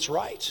just do what's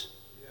right.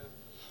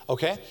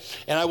 Okay?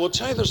 And I will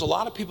tell you, there's a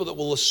lot of people that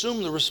will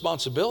assume the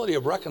responsibility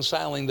of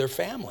reconciling their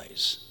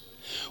families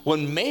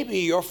when maybe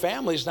your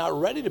family's not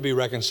ready to be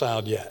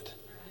reconciled yet.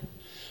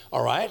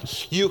 All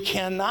right? You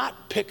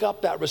cannot pick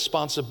up that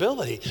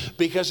responsibility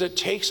because it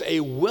takes a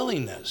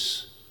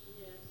willingness.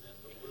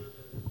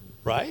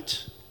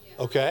 Right?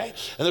 Okay?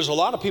 And there's a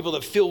lot of people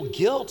that feel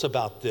guilt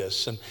about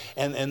this and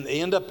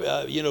they end up,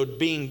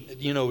 being,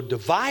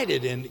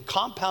 divided and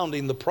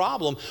compounding the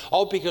problem,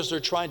 all because they're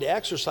trying to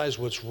exercise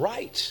what's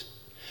right.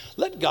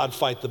 Let God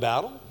fight the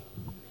battle.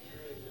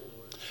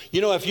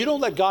 If you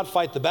don't let God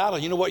fight the battle,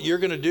 you know what you're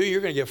going to do?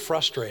 You're going to get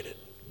frustrated.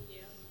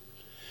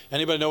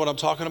 Anybody know what I'm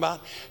talking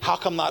about? How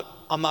come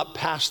I'm not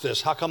past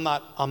this? How come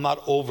I'm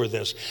not over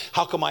this?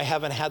 How come I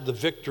haven't had the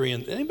victory?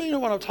 And anybody know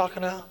what I'm talking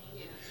about?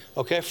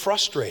 Okay,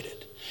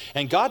 frustrated.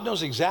 And God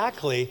knows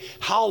exactly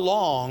how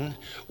long,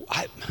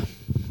 I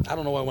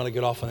don't know why I want to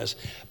get off on this,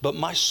 but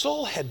my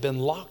soul had been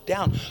locked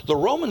down. The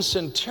Roman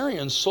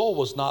centurion's soul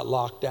was not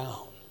locked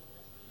down.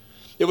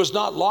 It was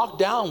not locked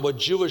down with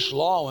Jewish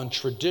law and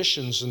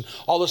traditions and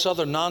all this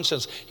other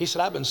nonsense. He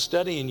said, I've been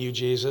studying you,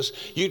 Jesus.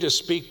 You just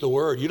speak the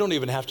word. You don't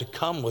even have to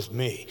come with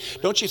me.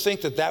 Don't you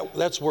think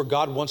that's where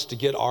God wants to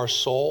get our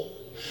soul?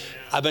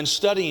 I've been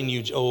studying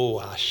you.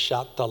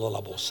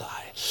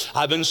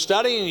 I've been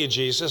studying you,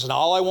 Jesus, and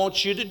all I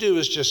want you to do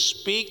is just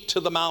speak to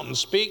the mountain,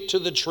 speak to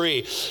the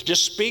tree.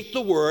 Just speak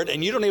the word,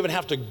 and you don't even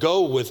have to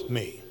go with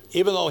me,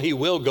 even though he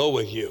will go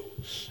with you,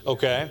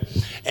 okay?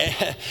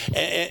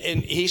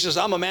 And he says,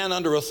 I'm a man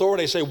under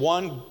authority. I say,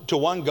 one to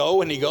one,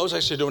 go, and he goes. I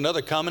say to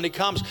another, come, and he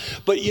comes.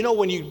 But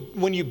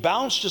when you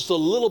bounce just a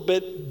little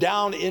bit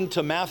down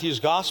into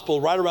Matthew's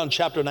gospel, right around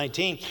chapter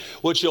 19,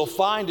 what you'll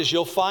find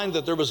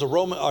that there was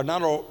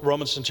not a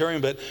Roman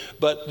centurion,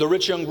 but the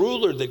rich young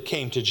ruler that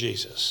came to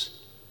Jesus.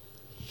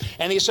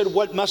 And he said,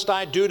 what must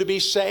I do to be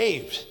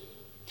saved?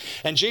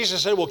 And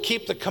Jesus said, well,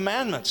 keep the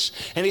commandments.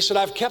 And he said,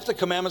 I've kept the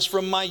commandments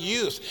from my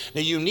youth.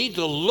 Now you need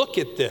to look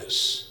at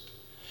this.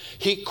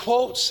 He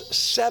quotes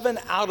 7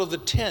 out of the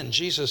 10,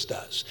 Jesus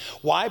does.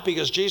 Why?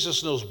 Because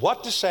Jesus knows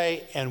what to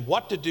say and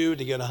what to do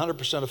to get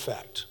 100%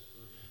 effect.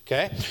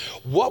 Okay?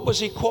 What was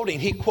he quoting?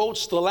 He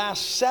quotes the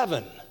last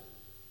 7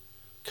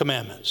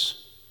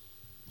 commandments.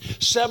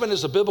 7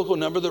 is a biblical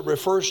number that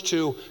refers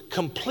to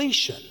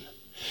completion.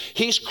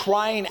 He's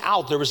crying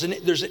out. There's an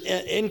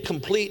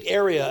incomplete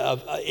area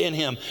in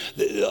him,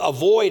 a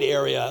void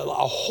area,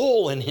 a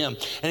hole in him.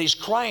 And he's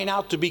crying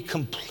out to be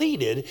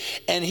completed,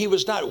 and he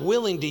was not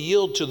willing to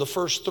yield to the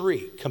first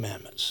 3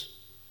 commandments.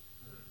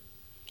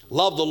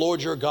 Love the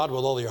Lord your God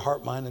with all your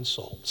heart, mind, and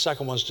soul. The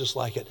second one's just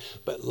like it,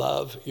 but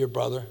love your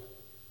brother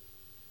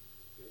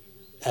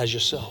as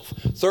yourself.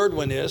 Third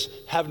one is,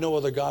 have no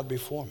other God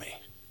before me.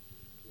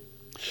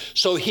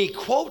 So he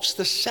quotes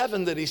the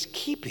 7 that he's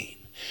keeping.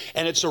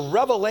 And it's a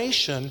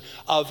revelation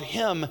of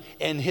him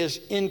and his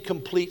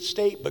incomplete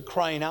state, but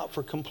crying out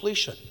for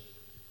completion.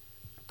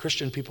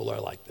 Christian people are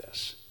like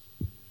this.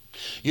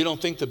 You don't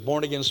think that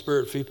born again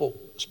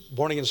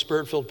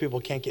spirit-filled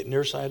people can't get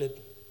nearsighted?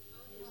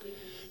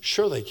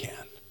 Sure they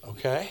can,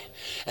 okay?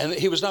 And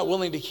he was not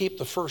willing to keep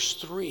the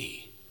first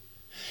 3.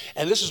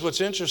 And this is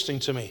what's interesting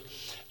to me.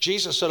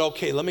 Jesus said,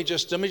 okay, let me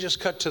just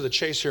cut to the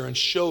chase here and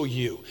show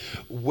you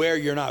where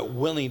you're not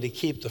willing to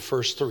keep the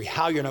first 3,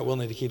 how you're not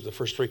willing to keep the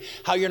first 3,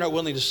 how you're not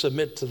willing to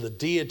submit to the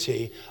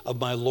deity of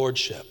my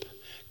lordship.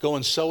 Go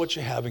and sell what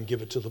you have and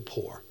give it to the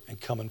poor and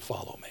come and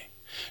follow me.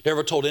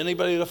 Never told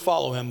anybody to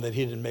follow him that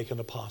he didn't make an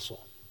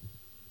apostle.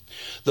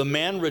 The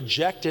man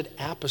rejected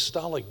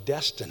apostolic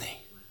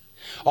destiny,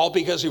 all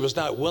because he was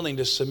not willing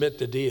to submit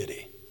to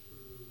deity.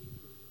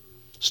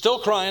 Still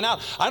crying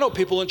out. I know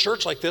people in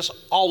church like this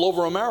all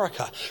over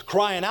America,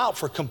 crying out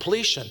for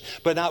completion,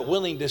 but not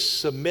willing to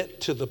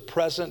submit to the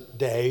present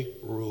day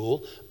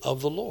rule of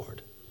the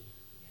Lord.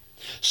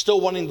 Still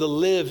wanting to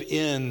live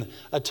in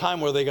a time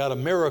where they got a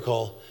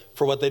miracle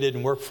for what they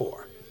didn't work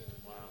for.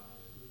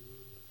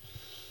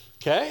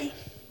 Okay?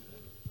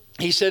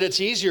 He said it's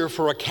easier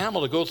for a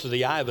camel to go through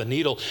the eye of a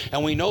needle.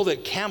 And we know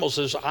that camels,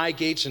 there's eye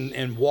gates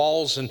and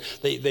walls, and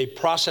they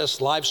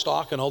process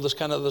livestock and all this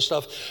kind of other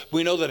stuff.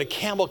 We know that a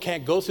camel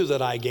can't go through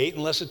that eye gate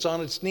unless it's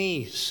on its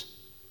knees,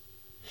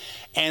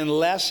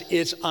 unless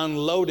it's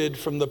unloaded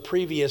from the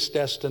previous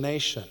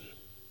destination.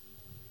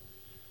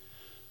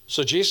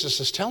 So Jesus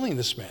is telling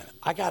this man,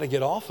 I got to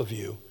get off of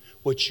you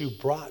what you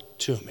brought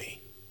to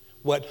me,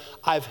 what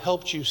I've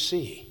helped you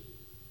see.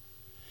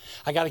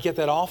 I got to get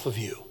that off of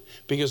you,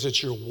 because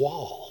it's your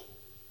wall.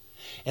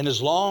 And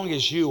as long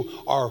as you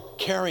are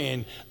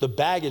carrying the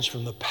baggage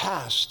from the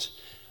past,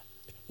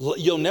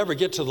 you'll never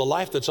get to the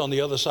life that's on the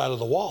other side of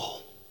the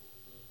wall.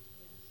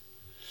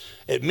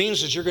 It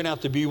means that you're going to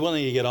have to be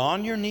willing to get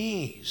on your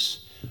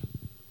knees,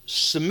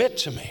 submit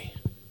to me,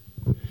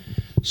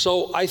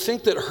 So I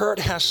think that hurt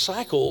has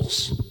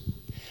cycles,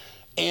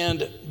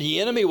 and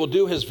the enemy will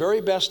do his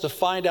very best to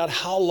find out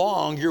how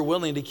long you're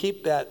willing to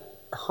keep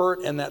that hurt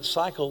and that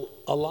cycle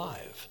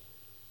alive.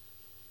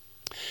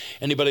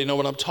 Anybody know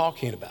what I'm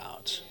talking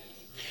about?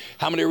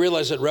 How many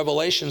realize that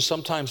revelation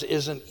sometimes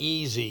isn't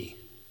easy?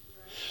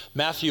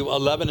 Matthew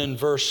 11 and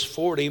verse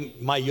 40,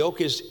 my yoke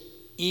is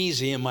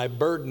easy and my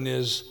burden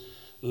is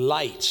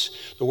light.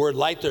 The word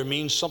light there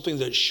means something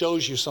that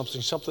shows you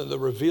something, something that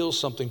reveals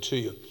something to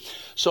you.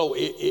 So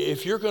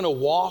if you're going to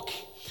walk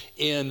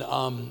in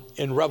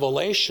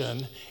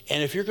revelation,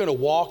 and if you're going to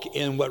walk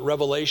in what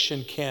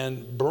revelation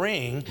can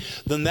bring,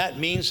 then that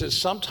means that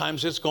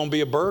sometimes it's going to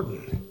be a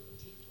burden.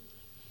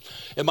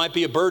 It might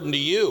be a burden to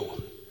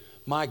you.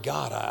 My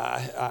God,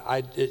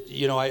 I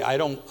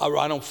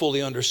don't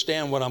fully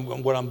understand what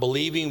I'm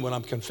believing, what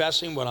I'm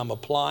confessing, what I'm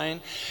applying.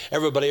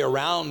 Everybody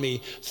around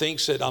me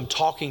thinks that I'm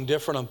talking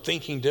different, I'm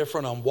thinking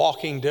different, I'm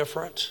walking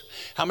different.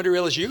 How many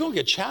realize you're going to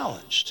get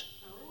challenged?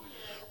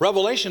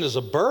 Revelation is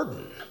a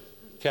burden.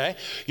 Okay,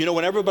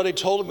 when everybody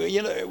told me,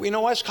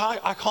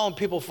 I call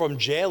people from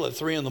jail at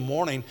 3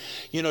 a.m,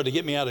 to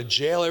get me out of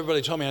jail.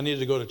 Everybody told me I needed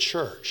to go to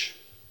church.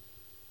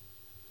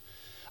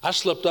 I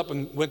slipped up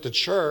and went to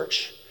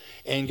church.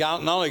 And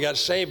not only got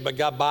saved, but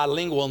got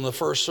bilingual in the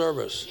first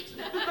service.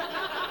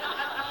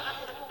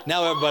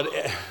 Now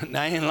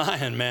I ain't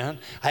lying, man.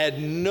 I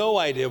had no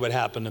idea what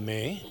happened to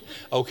me,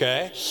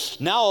 okay?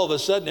 Now all of a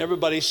sudden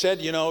everybody said,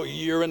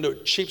 you're into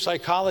cheap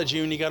psychology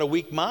and you got a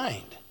weak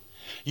mind.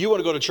 You want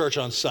to go to church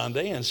on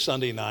Sunday and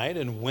Sunday night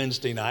and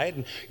Wednesday night,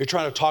 and you're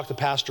trying to talk the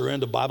pastor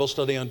into Bible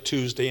study on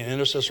Tuesday and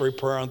intercessory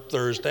prayer on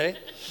Thursday.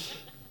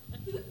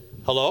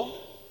 Hello?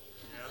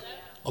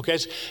 Okay,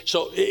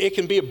 so it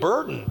can be a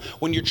burden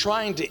when you're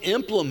trying to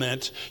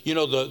implement,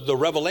 the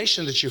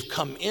revelation that you've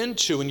come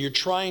into, and you're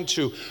trying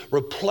to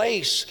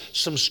replace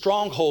some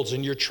strongholds,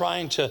 and you're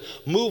trying to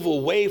move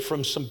away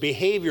from some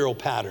behavioral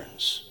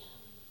patterns.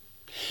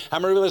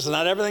 I'm realizing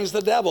not everything's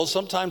the devil.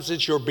 Sometimes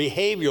it's your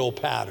behavioral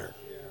pattern.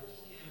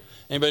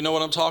 Anybody know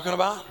what I'm talking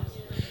about?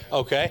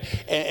 Okay,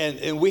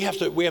 and we have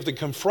to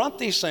confront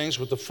these things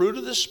with the fruit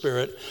of the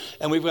Spirit,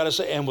 and we've got to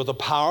say, and with the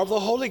power of the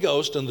Holy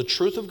Ghost and the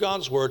truth of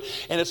God's Word.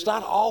 And it's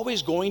not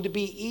always going to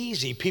be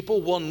easy. People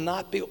will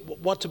not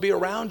want to be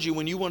around you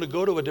when you want to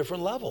go to a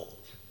different level.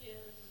 Yes,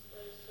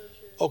 that is so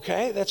true.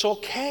 Okay, that's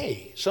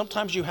okay.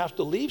 Sometimes you have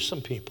to leave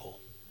some people.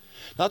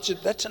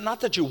 That's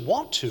not that you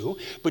want to,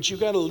 but you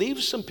got to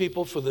leave some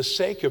people for the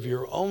sake of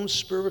your own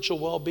spiritual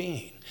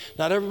well-being.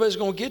 Not everybody's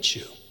going to get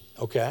you.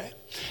 Okay?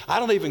 I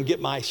don't even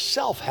get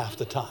myself half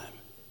the time.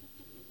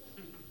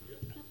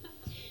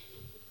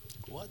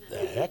 What the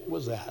heck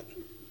was that?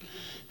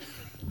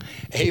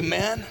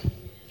 Amen?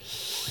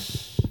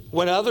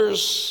 When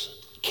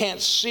others can't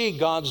see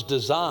God's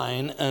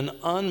design, an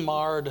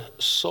unmarred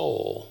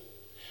soul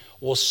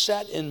will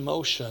set in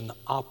motion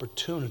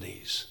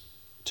opportunities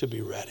to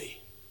be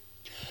ready.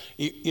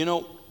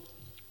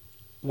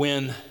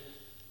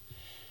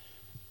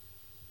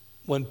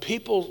 When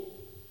people...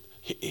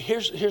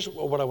 Here's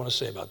what I want to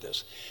say about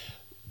this.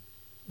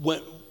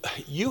 When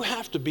you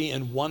have to be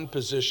in one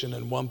position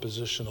and one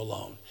position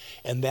alone,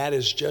 and that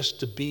is just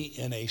to be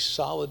in a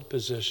solid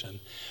position,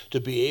 to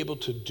be able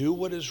to do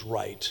what is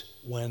right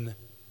when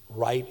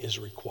right is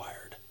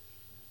required.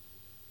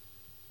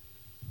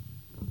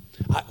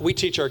 We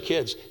teach our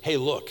kids, hey,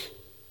 look,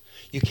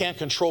 you can't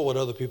control what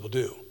other people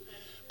do,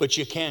 but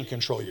you can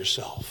control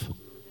yourself.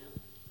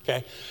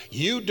 Okay,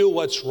 you do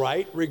what's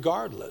right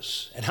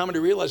regardless. And how many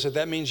realize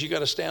that means you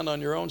got to stand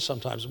on your own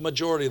sometimes,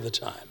 majority of the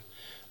time.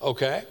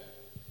 Okay,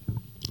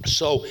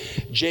 so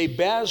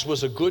Jabez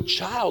was a good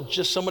child,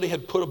 just somebody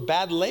had put a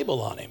bad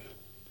label on him.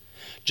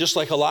 Just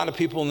like a lot of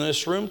people in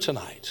this room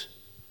tonight.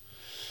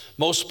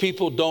 Most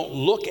people don't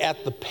look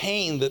at the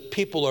pain that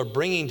people are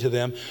bringing to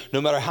them,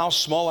 no matter how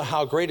small or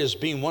how great, as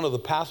being one of the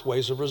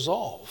pathways of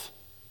resolve.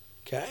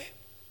 Okay,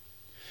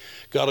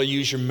 God will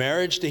use your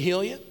marriage to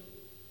heal you.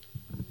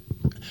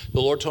 The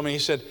Lord told me, he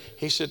said,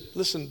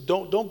 listen,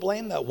 don't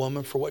blame that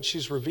woman for what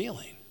she's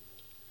revealing.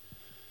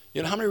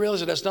 You know how many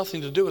realize it has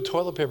nothing to do with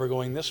toilet paper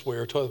going this way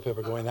or toilet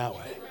paper going that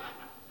way?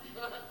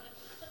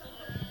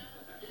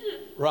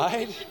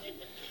 Right?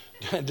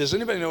 Does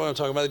anybody know what I'm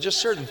talking about? Just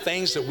certain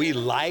things that we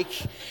like,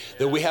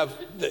 that we have,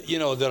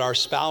 that our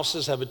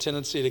spouses have a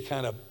tendency to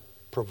kind of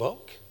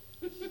provoke.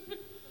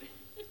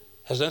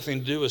 Has nothing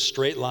to do with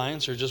straight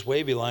lines or just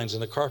wavy lines in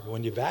the carpet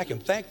when you vacuum.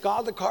 Thank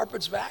God the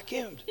carpet's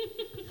vacuumed.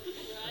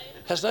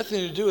 Has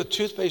nothing to do with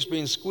toothpaste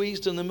being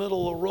squeezed in the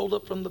middle or rolled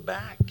up from the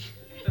back.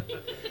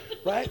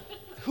 Right?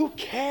 Who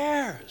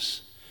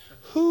cares?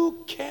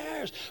 Who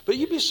cares? But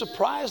you'd be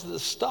surprised at the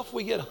stuff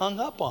we get hung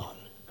up on.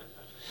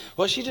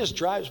 Well, she just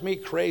drives me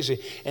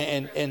crazy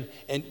and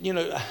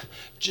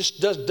just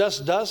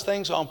does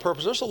things on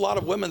purpose. There's a lot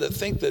of women that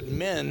think that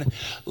men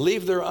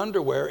leave their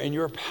underwear in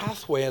your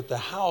pathway at the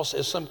house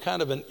as some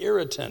kind of an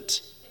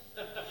irritant.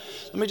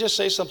 Let me just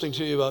say something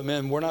to you about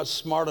men. We're not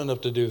smart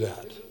enough to do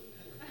that.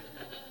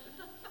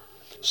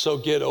 So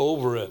get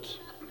over it.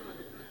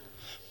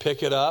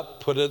 Pick it up,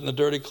 put it in the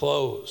dirty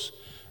clothes.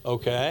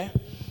 Okay?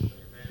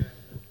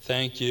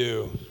 Thank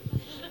you.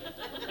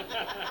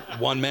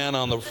 One man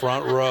on the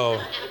front row.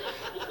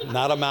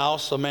 Not a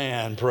mouse, a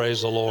man,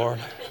 praise the Lord.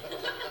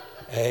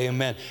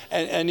 Amen.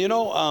 And you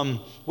know,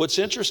 what's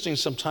interesting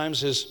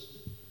sometimes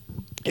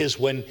is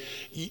when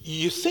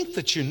you think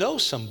that you know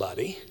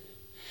somebody,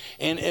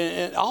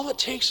 and all it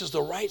takes is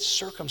the right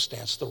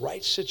circumstance, the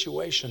right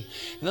situation,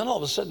 and then all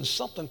of a sudden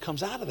something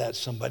comes out of that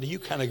somebody, you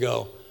kind of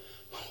go,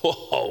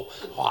 whoa,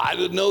 I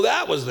didn't know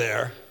that was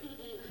there,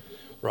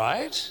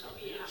 right?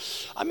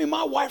 I mean,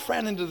 my wife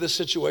ran into this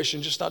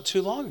situation just not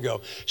too long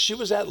ago. She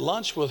was at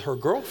lunch with her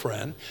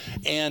girlfriend,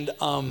 and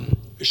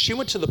she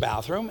went to the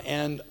bathroom,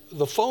 and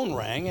the phone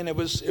rang, and it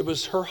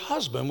was her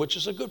husband, which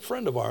is a good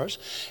friend of ours.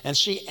 And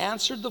she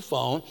answered the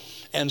phone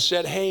and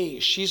said, hey,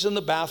 she's in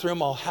the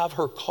bathroom. I'll have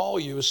her call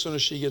you as soon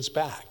as she gets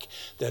back.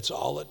 That's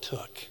all it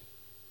took.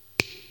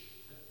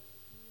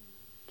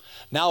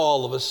 Now,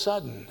 all of a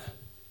sudden,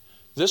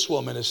 this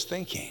woman is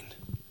thinking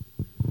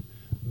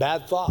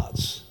bad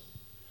thoughts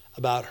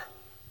about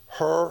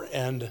her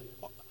and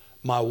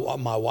my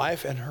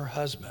wife and her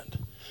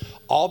husband,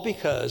 all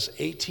because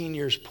 18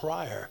 years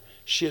prior,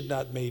 she had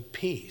not made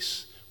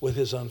peace with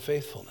his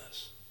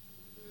unfaithfulness.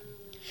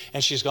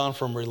 And she's gone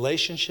from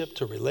relationship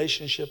to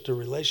relationship to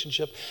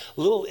relationship,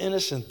 little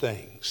innocent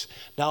things.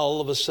 Now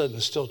all of a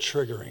sudden still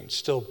triggering,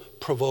 still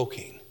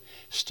provoking,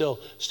 still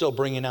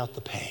bringing out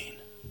the pain.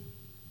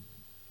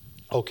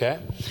 Okay?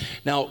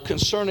 Now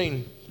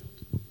concerning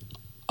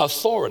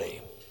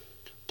authority,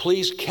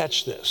 please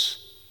catch this.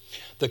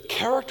 The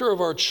character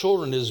of our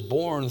children is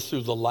born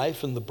through the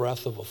life and the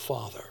breath of a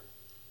father.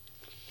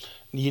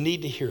 You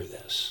need to hear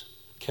this,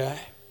 okay?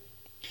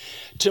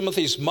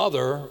 Timothy's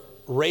mother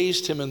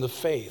raised him in the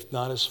faith,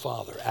 not his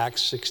father,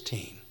 Acts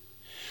 16.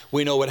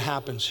 We know what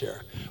happens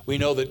here. We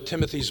know that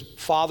Timothy's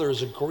father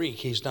is a Greek.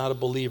 He's not a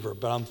believer,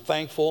 but I'm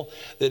thankful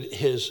that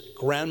his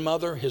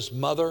grandmother, his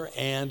mother,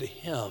 and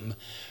him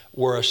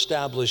were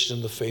established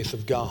in the faith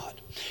of God.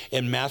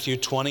 In Matthew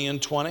 20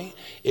 and 20,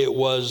 it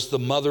was the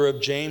mother of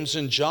James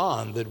and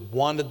John that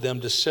wanted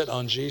them to sit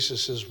on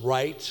Jesus'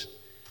 right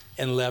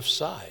and left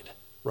side,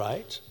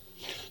 right?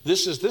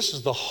 This is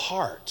the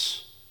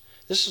heart.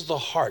 This is the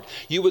heart.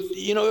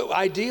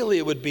 Ideally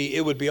it would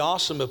be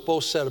awesome if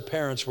both set of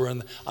parents were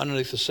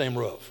underneath the same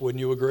roof. Wouldn't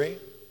you agree?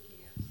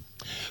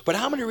 Yes. But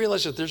how many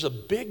realize that there's a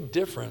big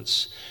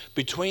difference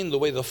between the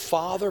way the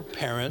father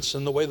parents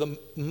and the way the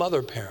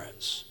mother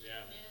parents?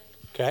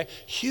 Yeah. Okay?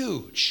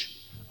 Huge.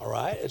 All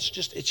right?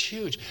 It's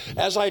huge.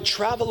 As I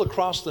travel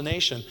across the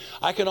nation,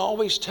 I can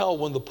always tell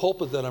when the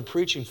pulpit that I'm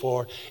preaching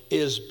for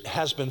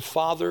has been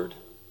fathered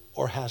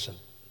or hasn't.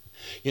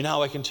 You know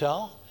how I can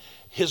tell?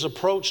 His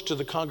approach to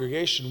the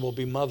congregation will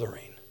be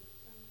mothering.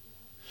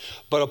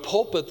 But a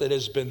pulpit that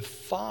has been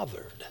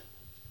fathered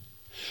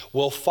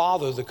will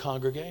father the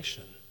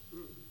congregation.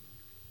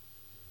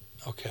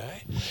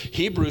 Okay?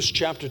 Hebrews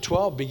chapter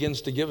 12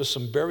 begins to give us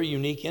some very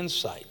unique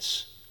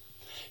insights.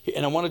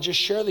 And I want to just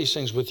share these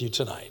things with you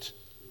tonight.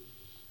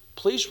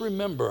 Please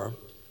remember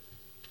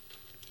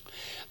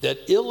that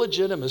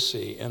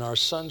illegitimacy in our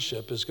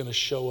sonship is going to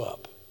show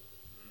up.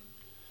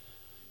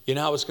 You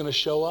know how it's going to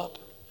show up?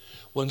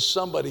 When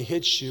somebody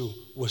hits you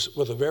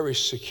with a very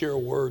secure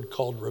word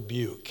called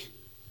rebuke.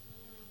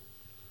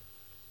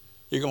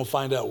 You're going to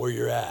find out where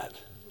you're at.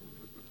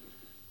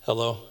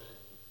 Hello?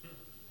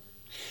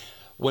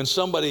 When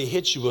somebody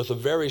hits you with a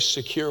very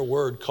secure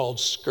word called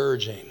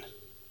scourging,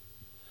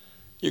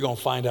 you're going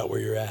to find out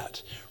where you're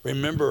at.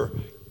 Remember,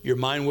 your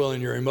mind, will,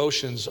 and your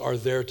emotions are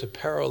there to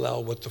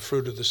parallel with the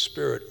fruit of the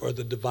Spirit or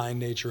the divine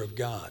nature of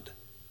God.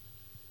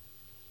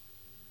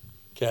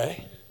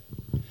 Okay?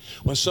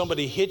 When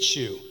somebody hits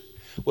you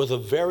with a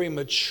very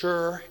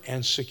mature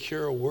and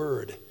secure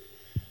word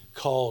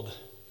called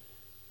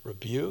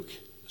rebuke,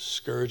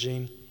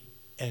 scourging,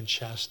 and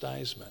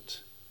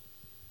chastisement.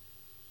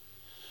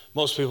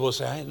 Most people will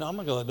say, I'm not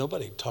going to let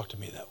nobody talk to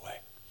me that way.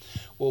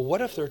 Well,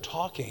 what if they're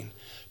talking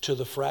to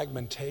the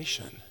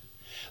fragmentation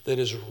that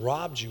has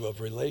robbed you of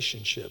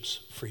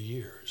relationships for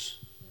years?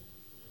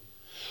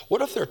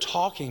 What if they're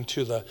talking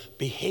to the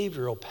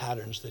behavioral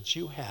patterns that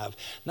you have,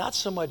 not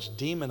so much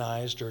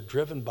demonized or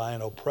driven by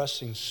an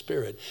oppressing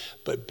spirit,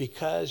 but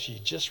because you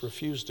just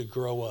refuse to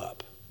grow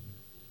up?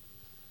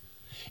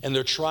 And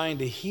they're trying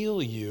to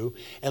heal you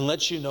and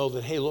let you know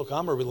that, hey, look,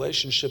 I'm a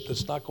relationship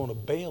that's not going to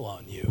bail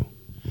on you.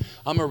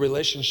 I'm a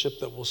relationship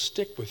that will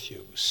stick with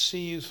you,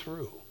 see you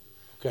through,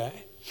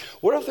 okay?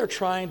 What if they're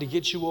trying to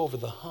get you over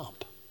the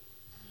hump?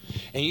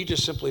 And you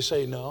just simply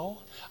say,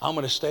 no, I'm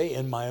going to stay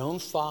in my own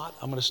thought.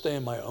 I'm going to stay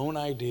in my own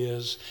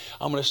ideas.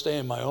 I'm going to stay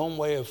in my own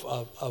way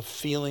of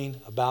feeling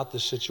about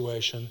this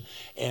situation.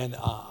 And,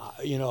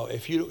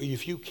 if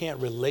you can't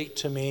relate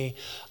to me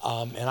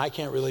and I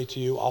can't relate to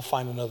you, I'll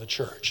find another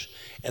church.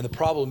 And the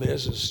problem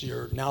is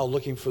you're now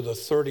looking for the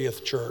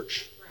 30th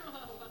church.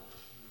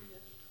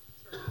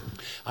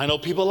 I know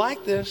people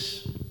like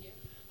this.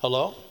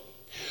 Hello?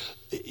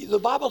 The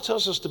Bible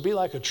tells us to be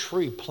like a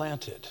tree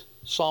planted.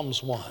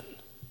 Psalms 1.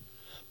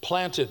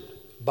 Planted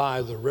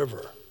by the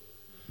river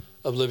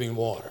of living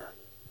water.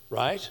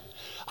 right?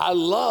 I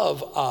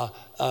love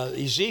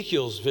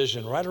Ezekiel's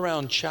vision right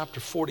around chapter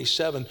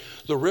 47,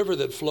 the river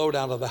that flowed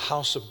out of the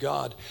house of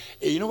God.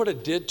 You know what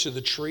it did to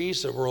the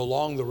trees that were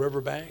along the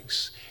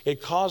riverbanks?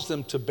 It caused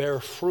them to bear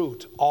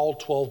fruit all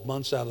 12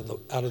 months out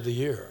of the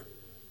year.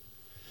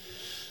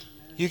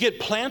 You get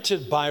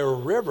planted by a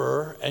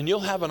river and you'll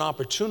have an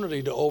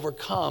opportunity to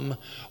overcome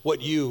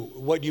what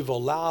you've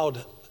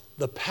allowed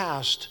the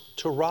past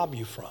to rob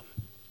you from.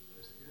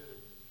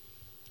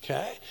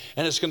 Okay?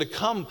 And it's going to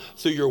come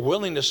through your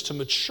willingness to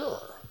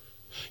mature.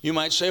 You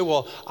might say,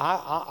 well,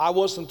 I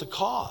wasn't the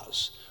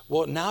cause.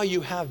 Well, now you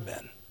have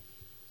been.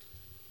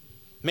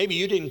 Maybe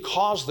you didn't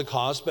cause the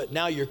cause, but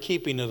now you're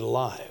keeping it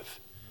alive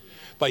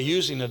by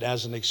using it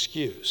as an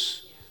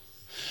excuse.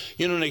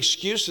 You know, an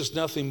excuse is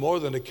nothing more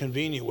than a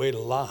convenient way to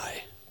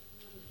lie.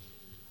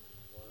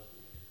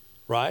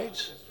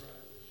 Right?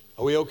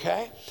 Are we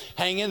okay?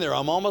 Hang in there.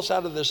 I'm almost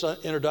out of this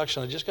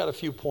introduction. I just got a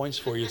few points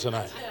for you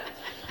tonight.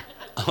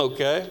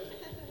 Okay?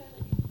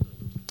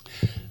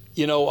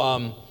 You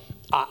know,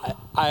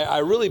 I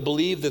really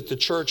believe that the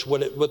church,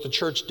 what the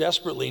church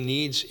desperately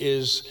needs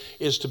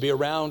is to be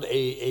around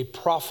a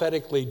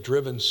prophetically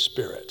driven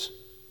spirit.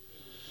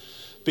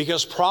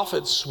 Because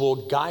prophets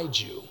will guide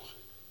you.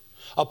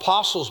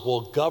 Apostles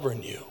will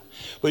govern you.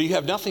 But you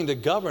have nothing to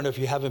govern if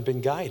you haven't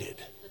been guided.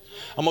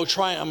 I'm going to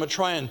try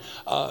and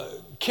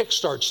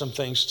kickstart some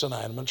things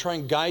tonight. I'm going to try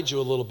and guide you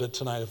a little bit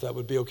tonight, if that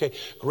would be okay.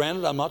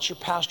 Granted, I'm not your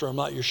pastor, I'm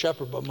not your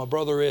shepherd, but my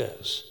brother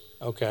is,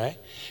 okay?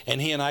 And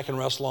he and I can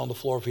wrestle on the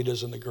floor if he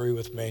doesn't agree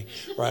with me,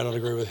 or I don't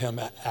agree with him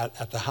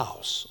at the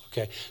house,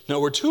 okay? No,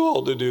 we're too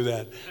old to do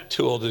that,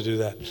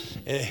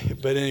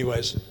 But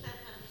anyways,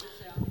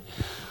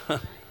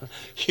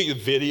 you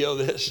could video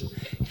this.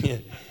 Yeah,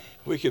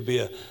 we could be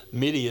a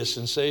media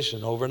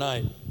sensation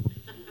overnight.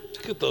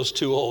 Look at those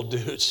two old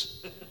dudes.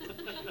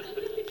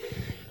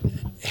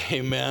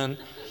 Amen.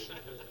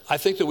 I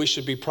think that we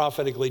should be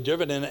prophetically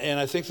driven, and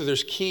I think that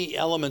there's key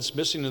elements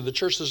missing in the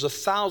church. There's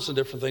 1,000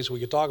 different things we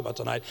could talk about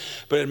tonight,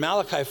 but in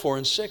Malachi 4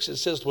 and 6, it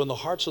says when the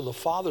hearts of the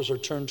fathers are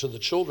turned to the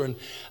children,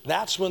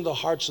 that's when the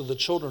hearts of the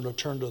children are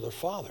turned to their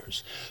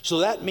fathers. So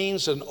that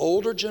means an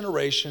older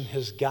generation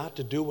has got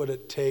to do what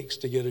it takes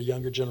to get a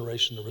younger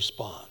generation to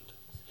respond.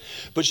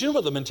 But you know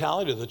what the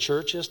mentality of the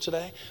church is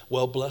today?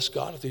 Well, bless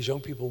God, if these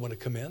young people want to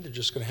come in, they're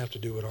just going to have to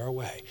do it our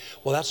way.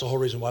 Well, that's the whole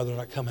reason why they're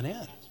not coming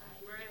in.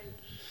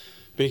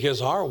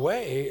 Because our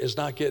way is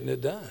not getting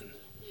it done.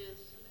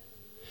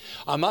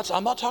 I'm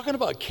not talking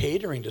about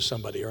catering to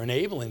somebody or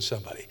enabling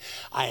somebody.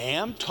 I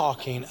am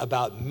talking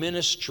about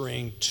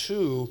ministering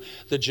to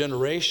the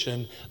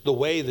generation the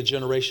way the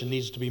generation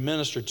needs to be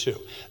ministered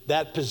to.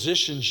 That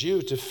positions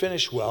you to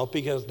finish well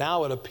because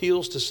now it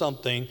appeals to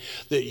something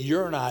that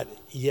you're not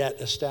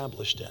yet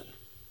established in.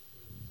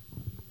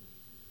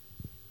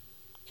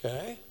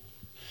 Okay?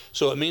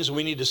 So it means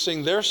we need to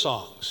sing their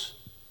songs,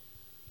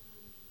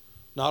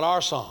 not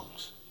our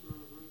songs.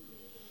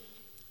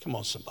 Come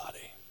on,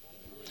 somebody.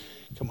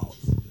 Come on.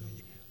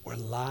 We're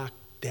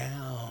locked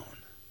down.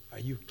 Are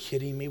you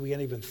kidding me? We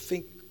can't even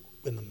think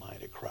in the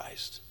mind of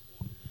Christ.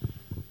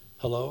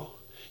 Hello?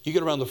 You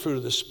get around the fruit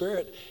of the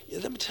Spirit.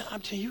 I'm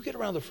telling you, you get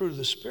around the fruit of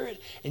the Spirit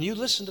and you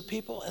listen to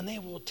people and they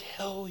will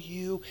tell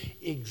you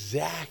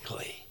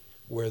exactly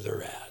where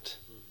they're at.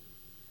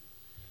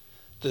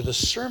 The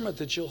discernment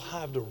that you'll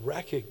have to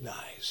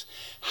recognize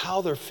how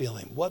they're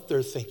feeling, what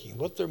they're thinking,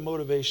 what their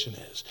motivation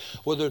is,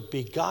 whether it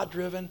be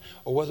God-driven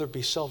or whether it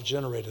be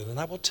self-generated. And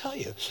I will tell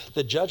you,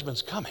 the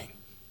judgment's coming.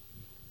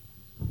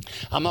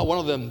 I'm not one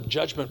of them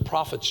judgment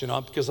prophets,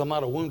 because I'm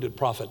not a wounded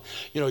prophet.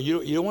 You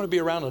don't want to be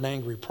around an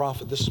angry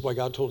prophet. This is why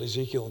God told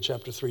Ezekiel in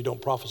chapter 3,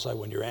 don't prophesy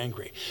when you're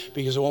angry,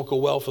 because it won't go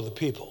well for the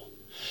people.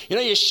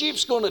 Your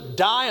sheep's going to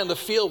die in the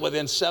field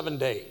within 7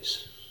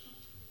 days.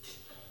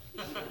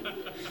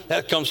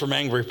 That comes from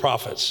angry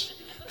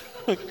prophets.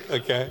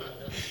 Okay?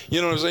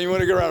 You know what I'm saying? You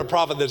want to get around a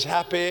prophet that's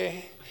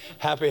happy.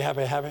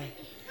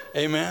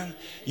 Amen?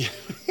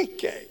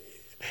 Okay.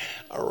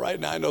 All right,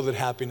 now I know that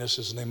happiness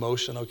is an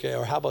emotion, okay?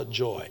 Or how about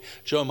joy?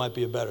 Joy might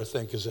be a better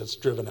thing because it's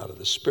driven out of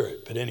the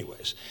Spirit. But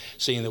anyways,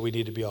 seeing that we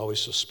need to be always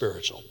so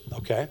spiritual,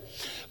 okay?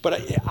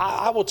 But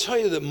I will tell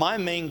you that my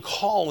main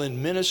call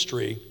in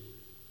ministry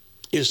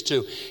is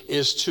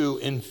to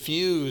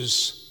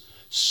infuse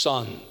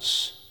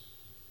sons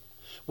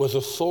with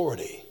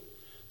authority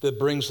that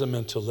brings them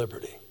into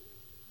liberty.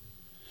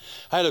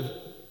 I had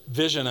a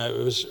vision. It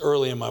was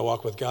early in my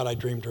walk with God. I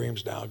dream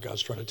dreams now.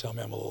 God's trying to tell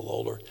me I'm a little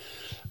older.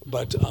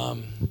 But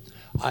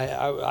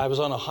I was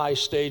on a high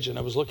stage and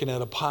I was looking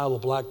at a pile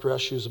of black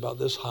dress shoes about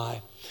this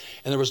high.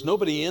 And there was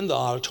nobody in the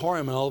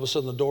auditorium, and all of a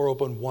sudden the door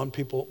opened. One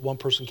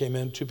person came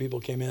in, 2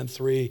 people came in,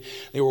 3.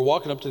 They were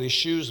walking up to these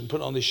shoes and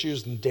putting on these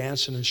shoes and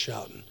dancing and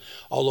shouting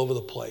all over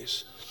the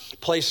place. The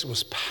place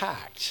was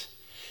packed.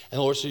 And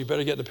the Lord said, you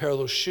better get in a pair of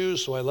those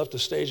shoes. So I left the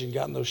stage and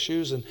got in those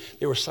shoes, and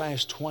they were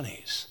size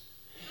 20s.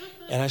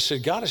 And I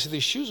said, God,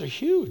 these shoes are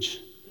huge.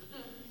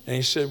 And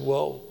he said,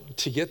 well,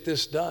 to get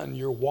this done,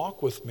 your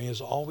walk with me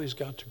has always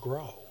got to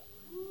grow.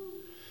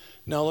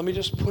 Now, let me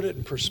just put it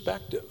in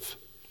perspective.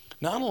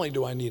 Not only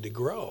do I need to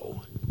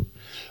grow,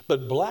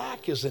 But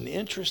black is an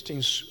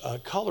interesting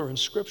color in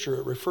Scripture.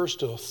 It refers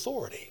to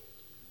authority.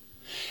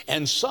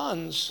 And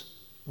sons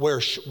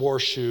wore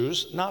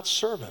shoes, not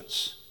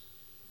servants.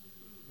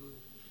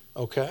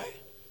 Okay?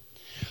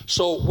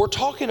 So we're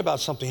talking about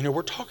something here.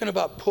 We're talking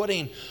about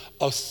putting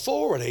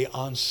authority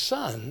on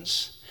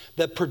sons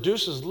that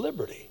produces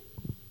liberty.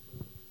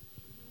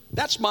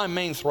 That's my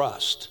main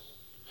thrust.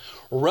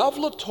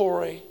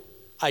 Revelatory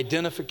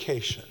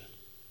identification.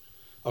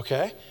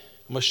 Okay?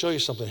 I'm going to show you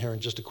something here in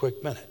just a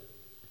quick minute.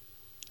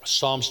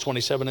 Psalms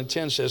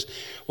 27:10 says,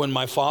 when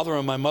my father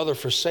and my mother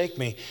forsake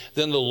me,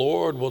 then the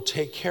Lord will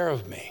take care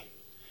of me.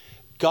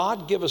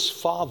 God give us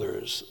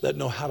fathers that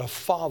know how to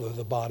father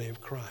the body of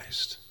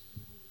Christ.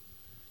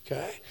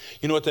 Okay?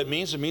 You know what that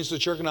means? It means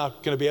that you're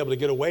not going to be able to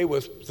get away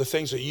with the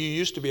things that you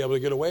used to be able to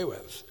get away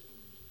with.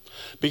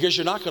 Because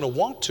you're not going to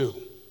want to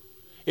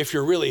if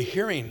you're really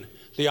hearing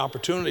the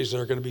opportunities that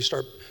are going to be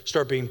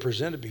start being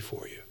presented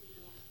before you.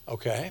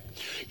 Okay?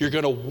 You're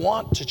going to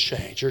want to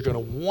change. You're going to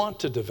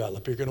want to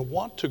develop. You're going to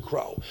want to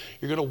grow.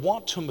 You're going to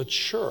want to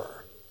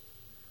mature.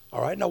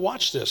 All right? Now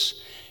watch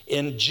this.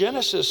 In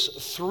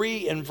Genesis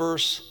 3 and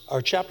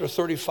chapter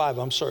 35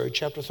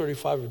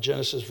 of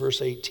Genesis,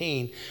 verse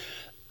 18,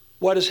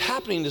 what is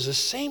happening is the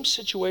same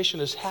situation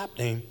is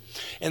happening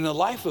in the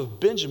life of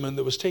Benjamin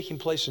that was taking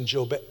place in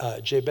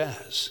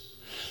Jabez.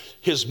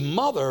 His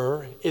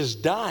mother is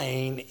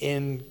dying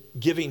in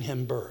giving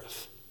him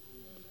birth.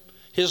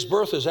 His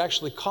birth is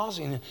actually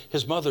causing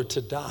his mother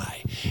to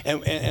die.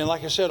 And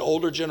like I said,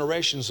 older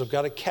generations have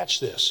got to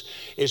catch this.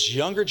 It's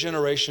younger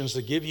generations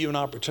that give you an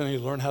opportunity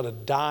to learn how to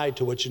die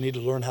to what you need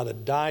to learn how to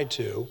die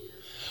to.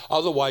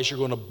 Otherwise, you're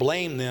going to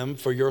blame them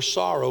for your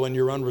sorrow and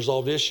your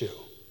unresolved issue.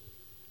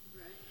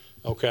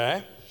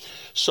 Okay?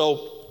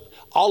 So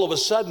all of a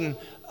sudden,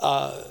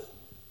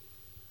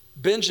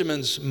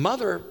 Benjamin's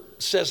mother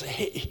says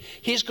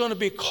he's going to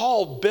be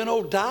called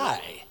Ben-Odai,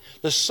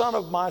 the son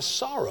of my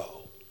sorrow,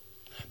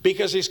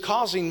 because he's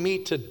causing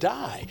me to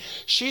die.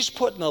 She's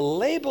putting a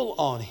label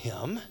on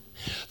him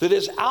that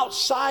is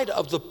outside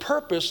of the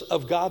purpose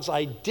of God's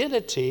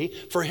identity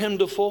for him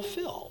to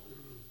fulfill.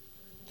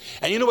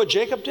 And you know what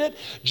Jacob did?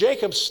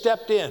 Jacob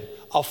stepped in.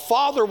 A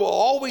father will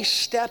always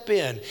step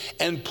in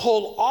and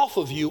pull off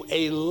of you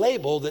a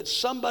label that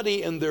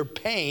somebody in their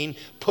pain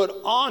put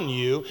on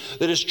you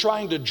that is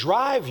trying to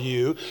drive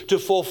you to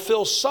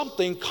fulfill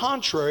something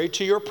contrary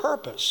to your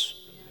purpose.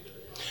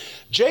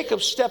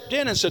 Jacob stepped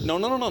in and said, no.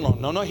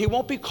 He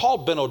won't be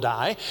called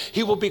Ben-Odai.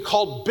 He will be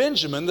called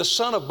Benjamin, the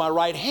son of my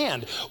right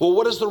hand. Well,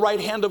 what is the right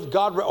hand of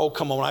God? Oh,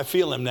 come on, I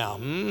feel him now.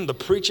 The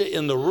preacher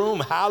in the room,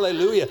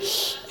 hallelujah.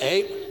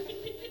 Hey.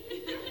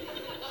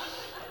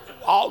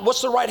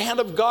 What's the right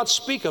hand of God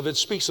speak of? It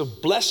speaks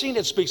of blessing,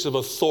 it speaks of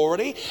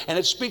authority, and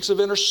it speaks of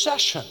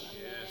intercession.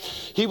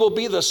 He will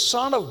be the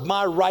son of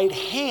my right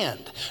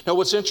hand. Now,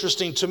 what's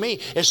interesting to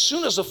me, as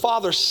soon as the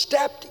father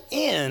stepped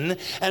in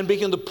and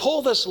began to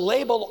pull this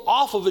label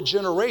off of a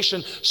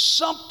generation,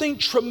 something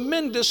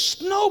tremendous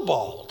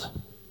snowballed.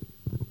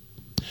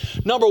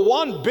 Number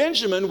one,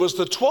 Benjamin was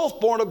the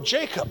 12th born of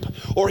Jacob,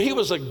 or he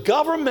was a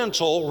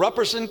governmental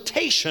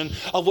representation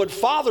of what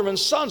father and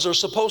sons are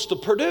supposed to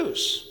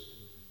produce.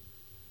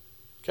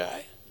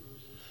 Okay?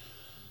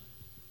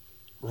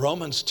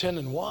 Romans 10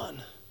 and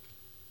 1.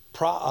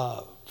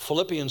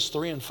 Philippians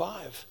 3 and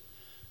 5,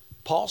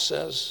 Paul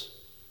says,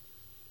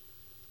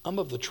 I'm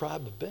of the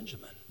tribe of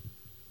Benjamin.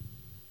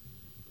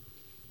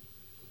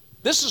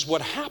 This is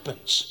what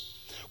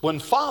happens when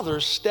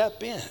fathers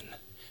step in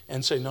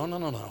and say,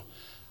 no.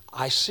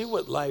 I see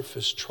what life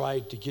has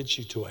tried to get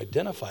you to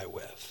identify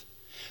with,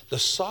 the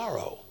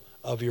sorrow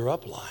of your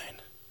upline.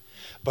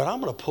 But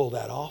I'm going to pull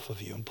that off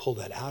of you and pull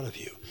that out of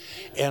you.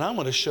 And I'm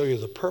going to show you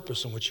the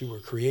purpose in which you were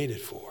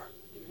created for.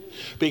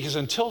 Because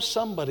until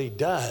somebody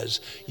does,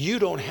 you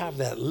don't have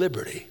that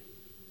liberty.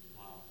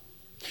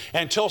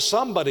 Until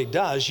somebody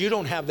does, you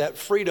don't have that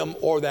freedom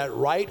or that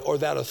right or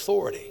that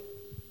authority.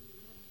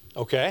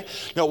 Okay?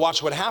 Now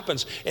watch what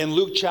happens. In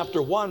Luke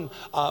chapter 1,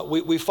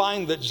 we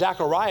find that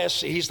Zacharias,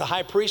 he's the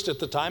high priest at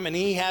the time, and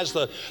he has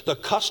the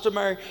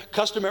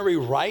customary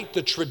right,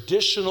 the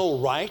traditional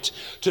right,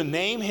 to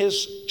name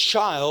his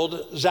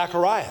child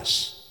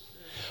Zacharias.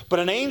 But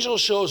an angel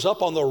shows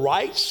up on the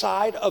right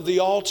side of the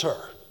altar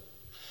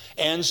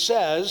and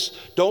says,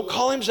 don't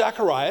call him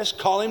Zacharias,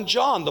 call him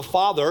John. The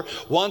father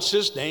wants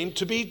his name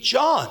to be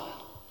John.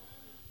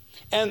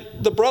 And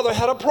the brother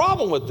had a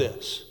problem with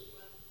this.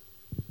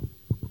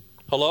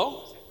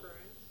 Hello?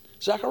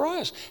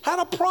 Zacharias had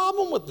a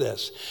problem with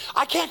this.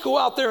 I can't go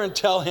out there and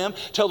tell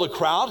the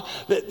crowd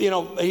that,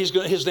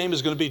 his name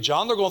is going to be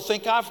John. They're going to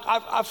think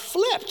I've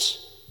flipped.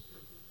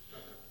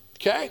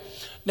 Okay?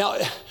 Now,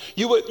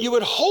 you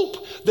would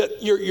hope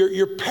that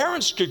your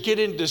parents could get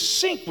into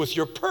sync with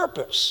your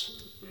purpose.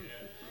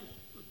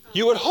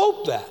 You would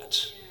hope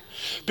that.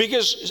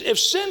 Because if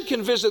sin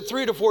can visit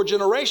 3 to 4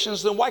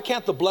 generations, then why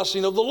can't the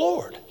blessing of the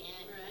Lord?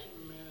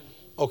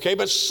 Okay,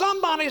 but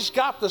somebody's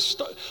got to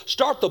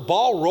start the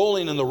ball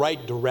rolling in the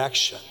right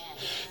direction.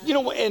 You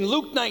know, in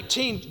Luke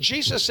 19,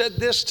 Jesus said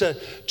this to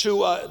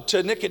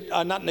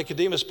not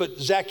Nicodemus, but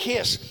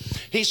Zacchaeus.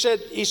 He said,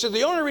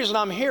 the only reason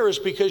I'm here is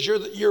because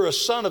you're a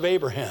son of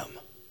Abraham.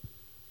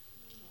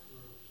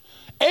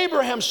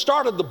 Abraham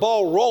started the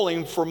ball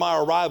rolling for my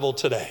arrival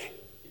today.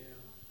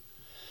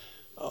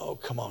 Oh,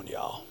 come on,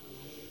 y'all.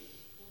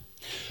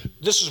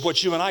 This is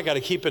what you and I got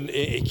to keep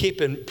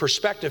in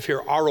perspective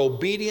here. Our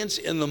obedience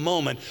in the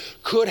moment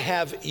could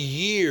have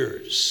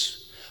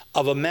years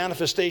of a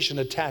manifestation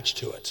attached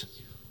to it.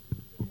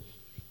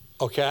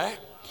 Okay?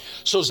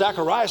 So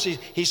Zacharias,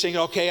 he's saying,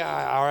 okay,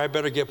 I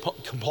better get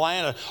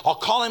compliant. I'll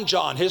call him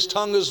John. His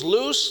tongue is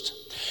loosed.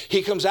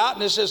 He comes out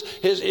and it says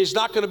he's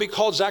not going to be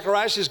called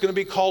Zacharias, he's going to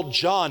be called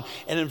John.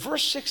 And in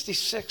verse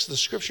 66, the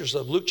scriptures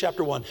of Luke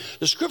chapter 1,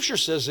 the scripture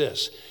says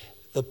this: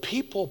 the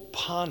people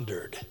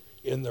pondered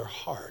in their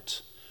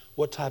hearts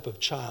what type of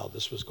child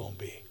this was going to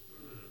be.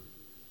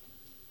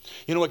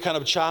 You know what kind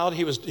of child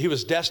he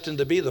was destined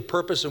to be, the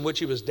purpose in which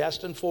he was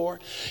destined for?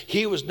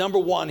 He was, number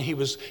one, he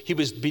was to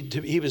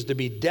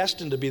be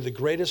destined to be the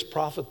greatest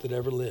prophet that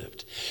ever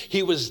lived.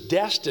 He was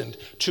destined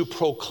to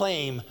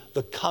proclaim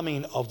the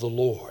coming of the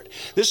Lord.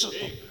 This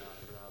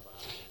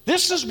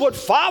is what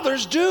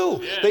fathers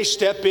do. They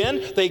step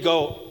in, they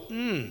go,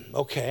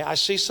 okay, I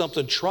see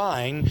something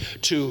trying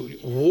to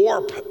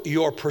warp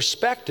your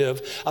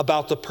perspective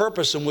about the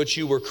purpose in which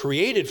you were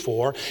created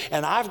for,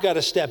 and I've got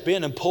to step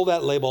in and pull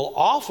that label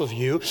off of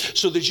you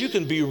so that you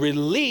can be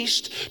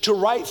released to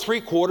write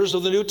 3/4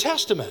 of the New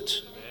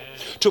Testament,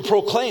 to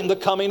proclaim the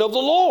coming of the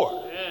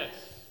Lord.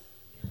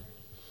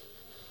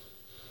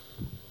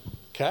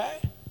 Okay?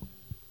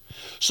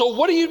 So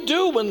what do you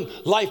do when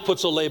life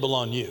puts a label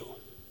on you?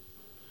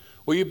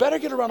 Well, you better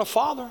get around a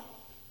father.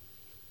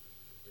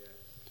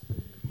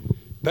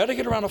 Better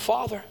get around a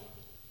father.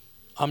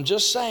 I'm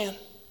just saying.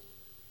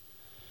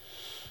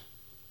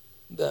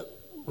 That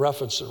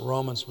reference in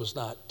Romans was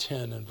not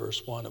 10 in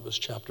verse 1. It was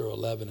chapter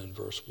 11 in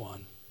verse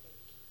 1.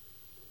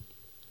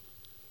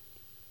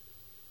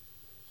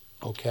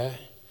 Okay?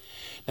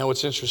 Now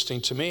what's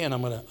interesting to me, and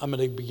I'm going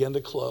to begin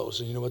to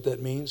close, and you know what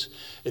that means?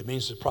 It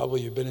means that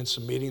probably you've been in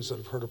some meetings that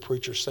have heard a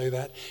preacher say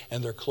that,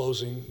 and their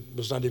closing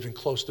was not even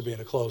close to being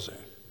a closing.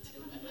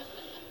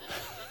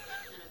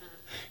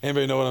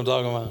 Anybody know what I'm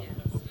talking about?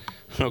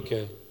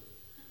 Okay.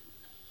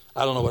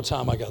 I don't know what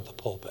time I got the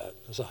pulpit.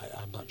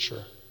 I'm not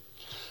sure.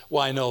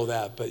 Well, I know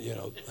that, but you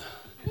know,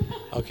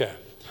 okay.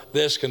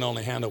 This can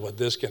only handle what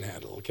this can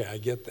handle. Okay, I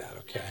get that,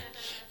 okay.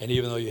 And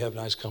even though you have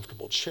nice,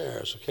 comfortable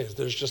chairs, okay,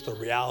 there's just a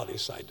reality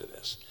side to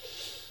this.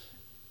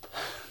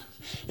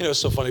 You know, it's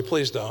so funny.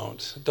 Please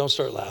don't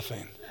start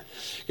laughing.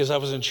 Because I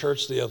was in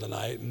church the other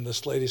night, and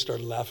this lady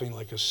started laughing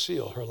like a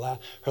seal. Her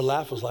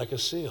laugh was like a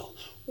seal.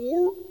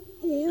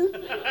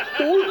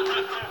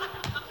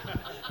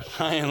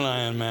 I ain't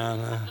lying,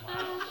 man.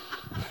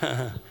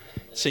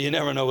 So you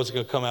never know what's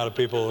going to come out of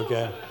people,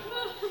 okay?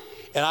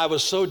 And I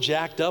was so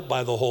jacked up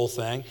by the whole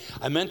thing.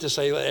 I meant to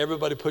say,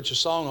 everybody put your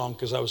song on,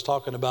 because I was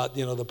talking about,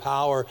 you know, the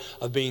power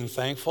of being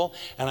thankful.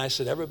 And I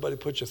said, everybody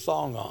put your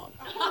thong on.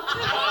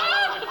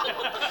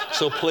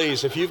 So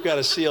please, if you've got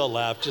a seal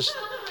laugh, just...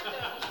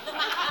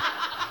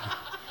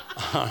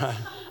 All right.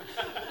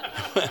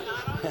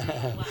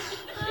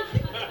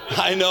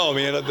 I know,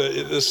 man,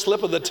 the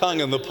slip of the tongue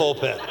in the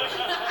pulpit.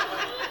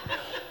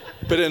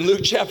 But in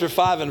Luke chapter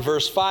 5 and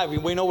verse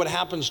 5, we know what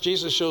happens.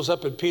 Jesus shows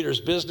up at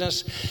Peter's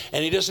business,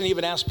 and he doesn't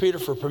even ask Peter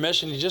for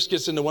permission. He just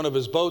gets into one of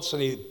his boats,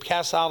 and he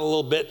casts out a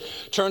little bit,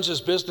 turns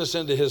his business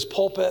into his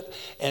pulpit,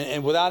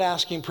 and without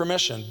asking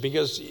permission,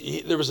 because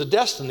there was a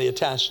destiny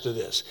attached to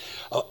this.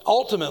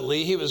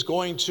 Ultimately, he was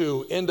going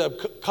to end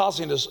up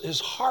causing his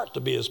heart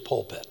to be his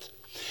pulpit.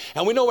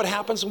 And we know what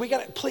happens, and we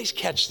got to, please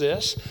catch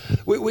this.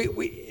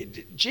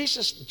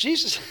 Jesus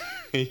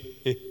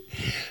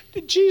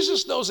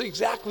Jesus knows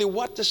exactly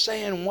what to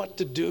say and what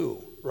to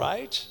do,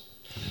 right?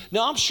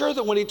 Now, I'm sure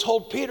that when he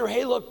told Peter,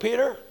 hey, look,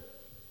 Peter,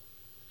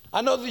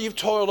 I know that you've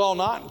toiled all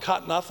night and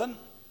caught nothing,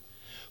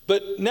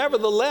 but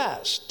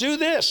nevertheless, do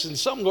this, and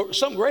something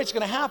great's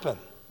going to happen,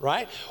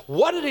 right?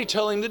 What did he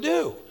tell him to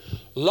do?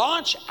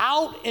 Launch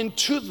out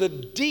into the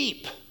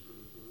deep.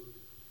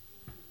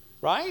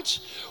 Right?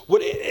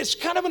 It's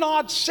kind of an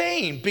odd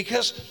saying,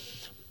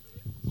 because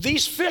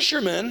these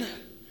fishermen,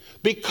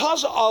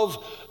 because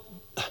of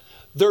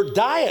their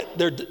diet,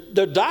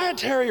 their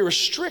dietary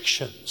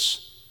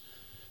restrictions,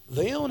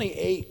 they only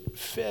ate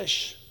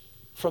fish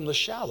from the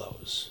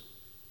shallows.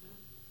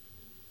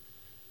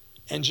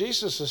 And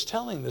Jesus is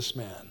telling this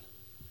man,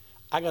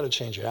 I got to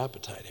change your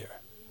appetite here.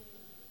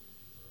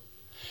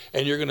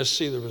 And you're going to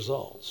see the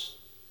results.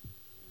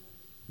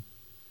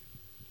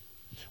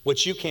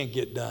 What you can't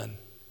get done,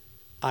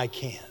 I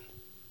can.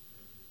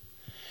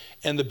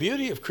 And the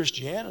beauty of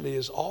Christianity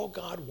is all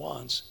God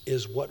wants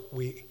is what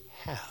we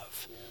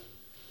have.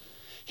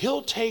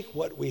 He'll take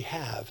what we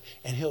have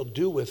and he'll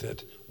do with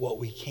it what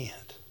we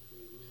can't.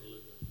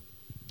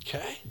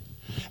 Okay?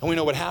 And we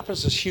know what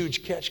happens, this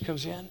huge catch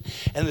comes in.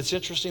 And it's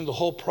interesting, the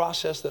whole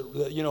process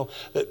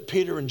that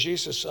Peter and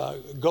Jesus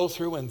go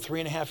through in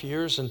 3.5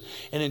 years. And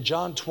in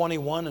John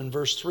 21 and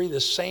verse 3, the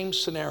same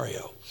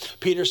scenario.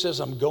 Peter says,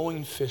 I'm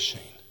going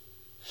fishing.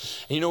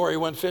 And you know where he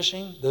went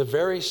fishing? The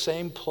very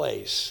same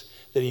place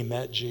that he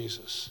met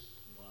Jesus.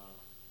 Wow.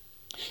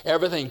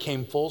 Everything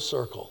came full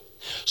circle.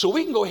 So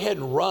we can go ahead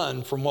and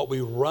run from what we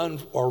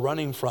are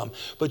running from,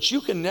 but you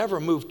can never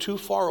move too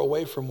far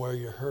away from where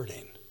you're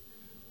hurting.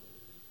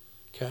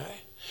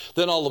 Okay?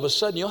 Then all of a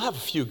sudden you'll have a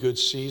few good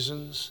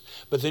seasons,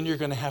 but then you're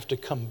going to have to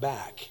come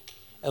back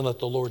and let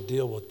the Lord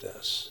deal with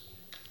this.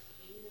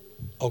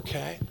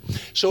 Okay?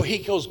 So he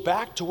goes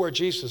back to where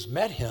Jesus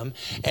met him,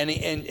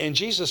 and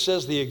Jesus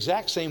says the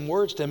exact same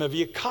words to him. Have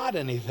you caught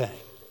anything?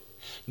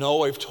 No,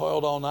 we've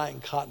toiled all night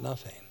and caught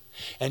nothing.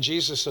 And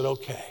Jesus said,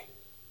 okay,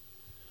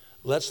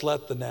 let's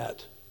let the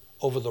net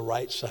over the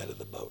right side of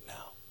the boat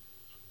now.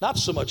 Not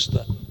so much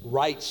the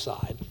right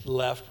side,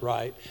 left,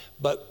 right,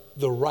 but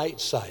the right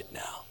side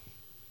now.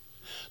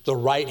 The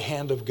right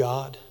hand of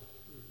God,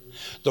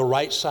 the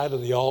right side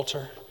of the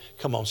altar.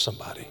 Come on,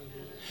 somebody.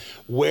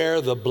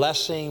 Where the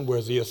blessing,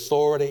 where the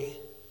authority,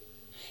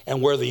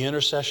 and where the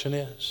intercession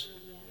is.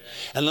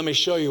 And let me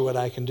show you what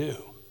I can do.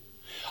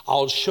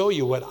 I'll show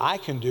you what I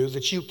can do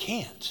that you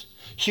can't.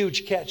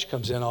 Huge catch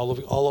comes in all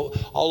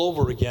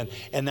over again.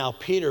 And now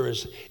Peter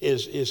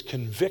is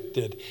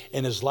convicted,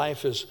 and his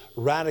life is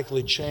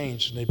radically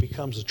changed, and he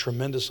becomes a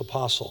tremendous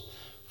apostle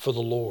for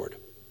the Lord.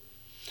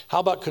 How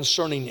about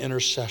concerning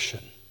intercession?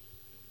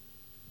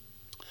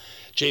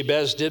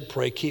 Jabez did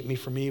pray, keep me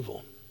from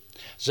evil.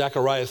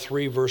 Zechariah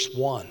 3 verse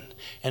 1.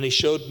 And he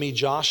showed me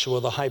Joshua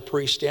the high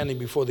priest standing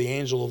before the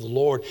angel of the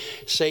Lord,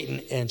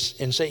 Satan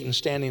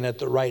standing at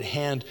the right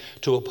hand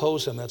to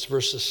oppose him. That's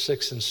verses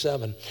 6 and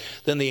 7.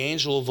 Then the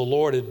angel of the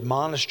Lord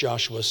admonished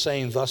Joshua,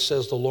 saying, thus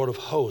says the Lord of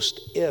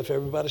hosts, if,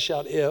 everybody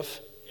shout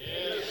if.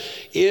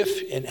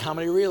 And how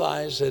many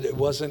realize that it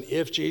wasn't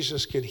if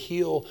Jesus could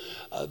heal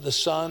the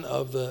son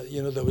of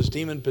that was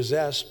demon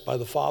possessed by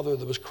the father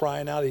that was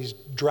crying out, he's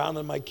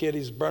drowning my kid,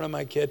 he's burning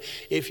my kid.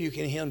 If you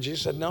can heal him,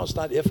 Jesus said, no, it's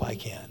not if I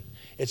can.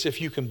 It's if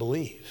you can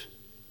believe.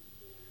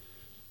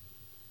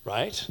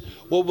 Right?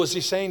 What was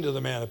he saying to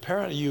the man?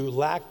 Apparently you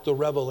lack the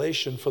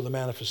revelation for the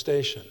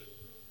manifestation.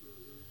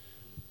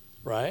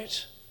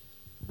 Right?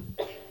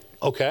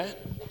 Okay.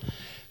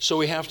 So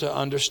we have to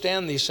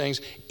understand these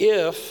things.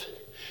 If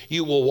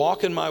you will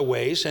walk in my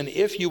ways, and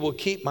if you will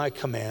keep my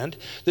command,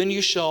 then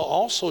you shall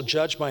also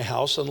judge my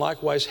house, and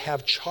likewise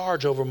have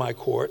charge over my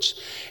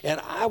courts, and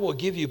I will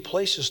give you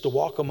places to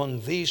walk among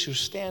these who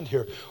stand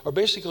here. Or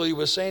basically he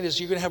was saying is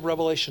you're going to have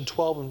Revelation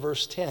 12 and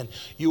verse 10.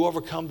 You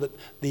overcome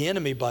the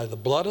enemy by the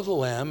blood of the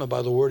Lamb and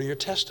by the word of your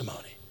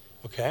testimony.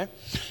 Okay?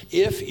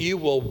 If you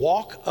will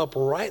walk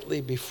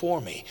uprightly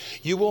before me,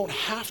 you won't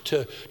have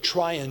to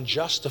try and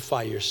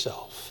justify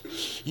yourself.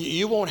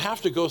 You won't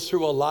have to go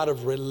through a lot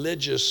of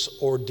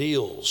religious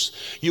ordeals.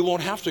 You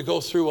won't have to go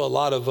through a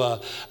lot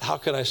of,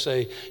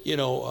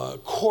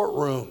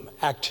 courtroom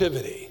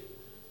activity.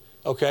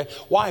 Okay?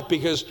 Why?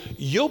 Because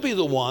you'll be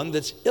the one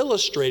that's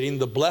illustrating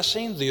the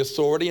blessing, the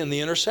authority, and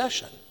the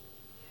intercession.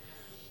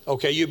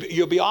 Okay,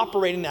 you'll be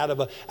operating out of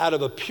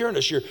a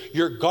pureness.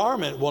 Your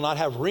garment will not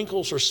have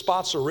wrinkles or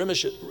spots or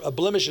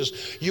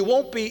blemishes. You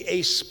won't be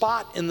a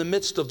spot in the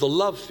midst of the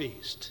love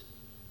feast.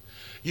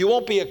 You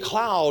won't be a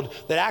cloud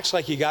that acts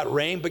like you got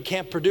rain but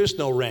can't produce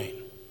no rain.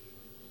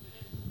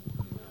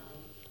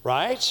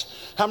 Right?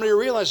 How many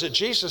realize that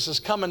Jesus is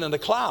coming in the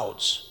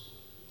clouds?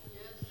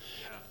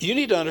 You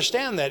need to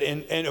understand that.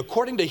 And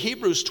according to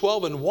Hebrews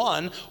 12 and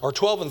 1, or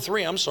 12 and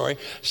 3,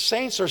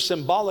 saints are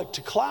symbolic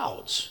to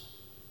clouds.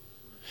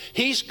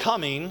 He's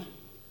coming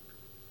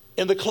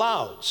in the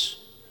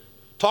clouds,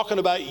 talking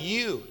about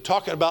you,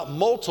 talking about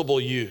multiple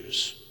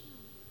yous.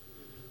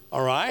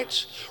 All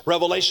right?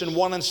 Revelation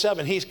 1 and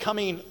 7, he's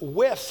coming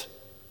with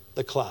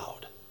the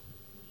cloud.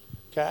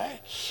 Okay?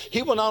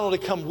 He will not only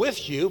come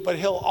with you, but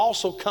he'll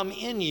also come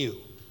in you.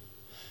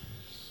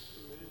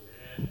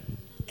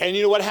 And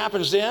you know what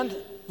happens then?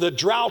 The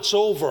drought's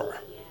over.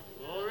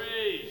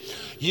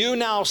 You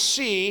now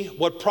see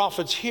what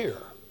prophets hear.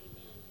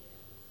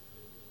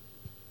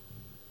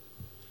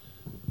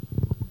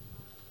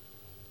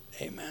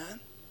 Amen.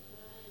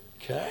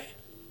 Okay.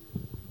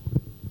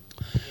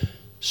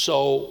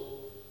 So,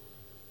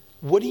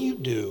 what do you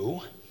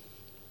do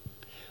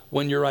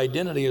when your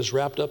identity is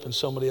wrapped up in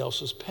somebody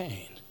else's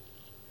pain?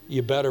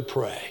 You better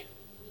pray.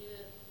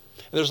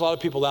 There's a lot of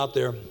people out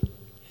there,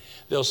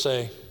 they'll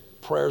say,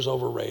 prayer's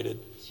overrated.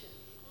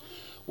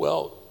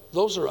 Well,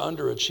 those are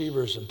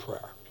underachievers in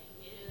prayer.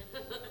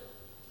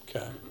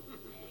 Okay.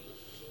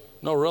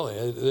 No, really,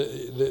 it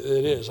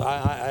is.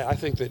 I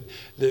think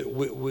that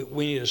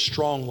we need a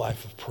strong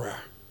life of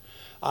prayer.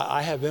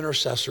 I have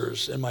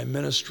intercessors in my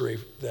ministry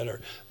that are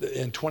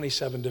in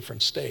 27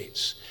 different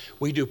states.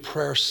 We do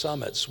prayer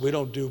summits. We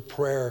don't do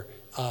prayer,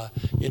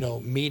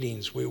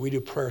 meetings. We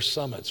do prayer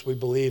summits. We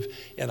believe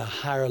in a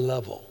higher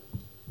level.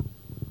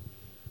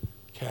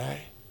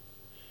 Okay?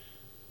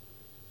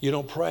 You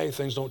don't pray,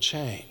 things don't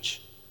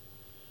change.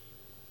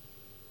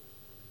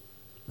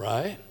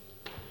 right?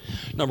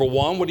 Number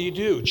one, what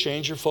do?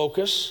 Change your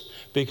focus,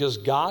 because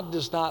God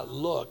does not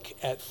look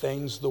at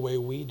things the way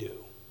we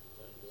do.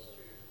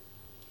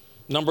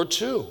 Number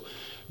two,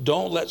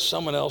 don't let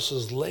someone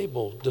else's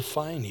label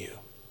define you.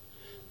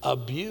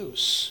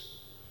 Abuse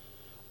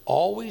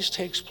always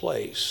takes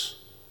place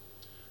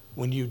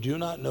when you do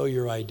not know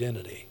your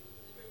identity.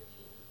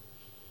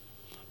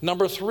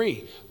 Number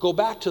three, go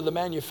back to the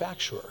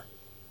manufacturer.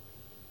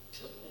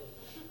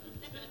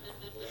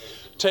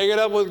 Take it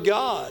up with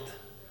God.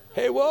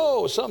 Hey,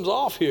 whoa, something's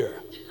off here.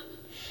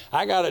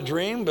 I got a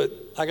dream, but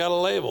I got a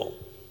label.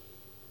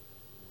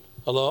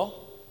 Hello?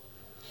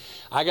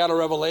 I got a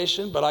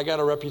revelation, but I got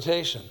a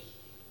reputation.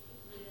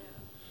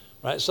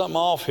 Right? Something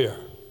off here.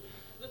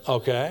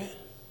 Okay?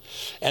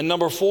 And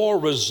number four,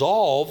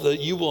 resolve that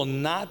you will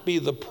not be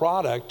the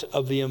product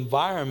of the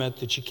environment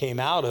that you came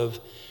out of,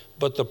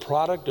 but the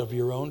product of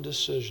your own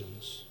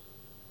decisions.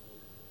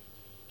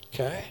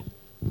 Okay?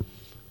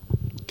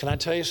 Can I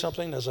tell you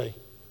something as I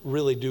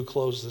really do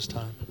close this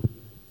time?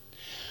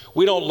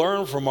 We don't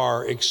learn from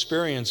our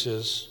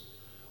experiences.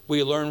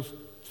 We learn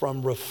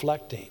from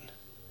reflecting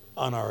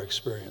on our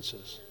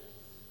experiences.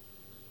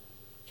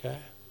 Okay?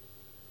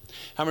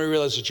 How many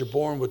realize that you're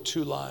born with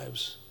two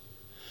lives?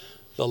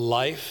 The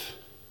life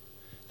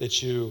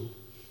that you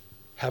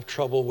have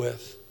trouble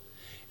with,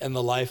 and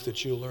the life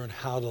that you learn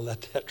how to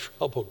let that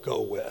trouble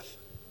go with.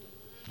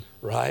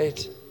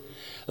 Right?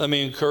 Let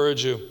me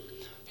encourage you.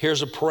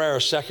 Here's a prayer,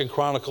 2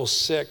 Chronicles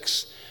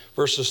 6,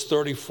 verses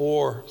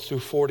 34 through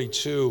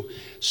 42.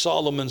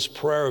 Solomon's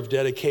prayer of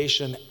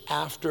dedication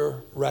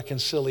after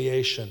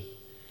reconciliation.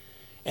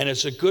 And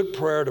it's a good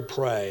prayer to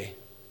pray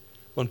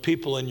when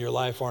people in your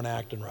life aren't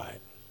acting right.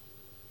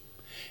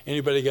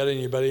 Anybody got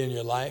anybody in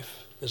your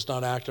life that's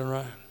not acting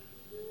right?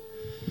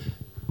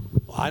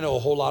 I know a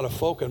whole lot of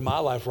folk in my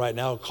life right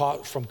now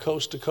caught from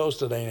coast to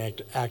coast that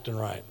ain't acting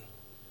right.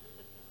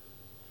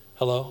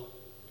 Hello?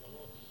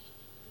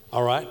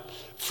 All right?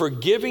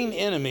 Forgiving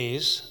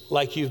enemies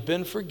like you've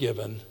been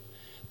forgiven,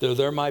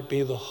 there might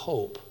be the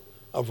hope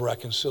of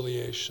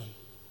reconciliation.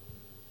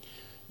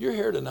 You're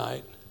here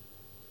tonight,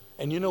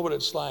 and you know what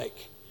it's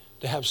like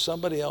to have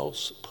somebody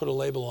else put a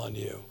label on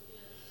you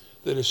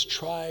that has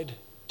tried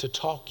to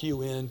talk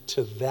you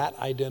into that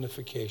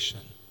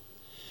identification.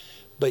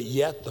 But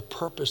yet the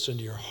purpose in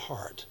your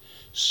heart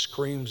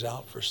screams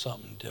out for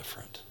something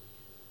different.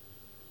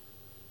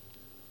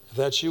 If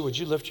that's you, would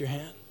you lift your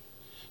hand?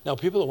 Now,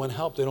 people that want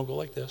help, they don't go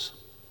like this.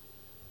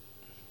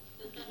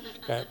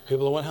 Okay?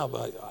 People that want help,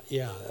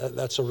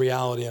 that's a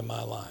reality in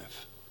my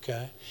life.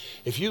 Okay?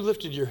 If you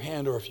lifted your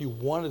hand, or if you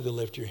wanted to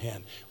lift your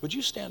hand, would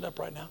you stand up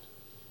right now?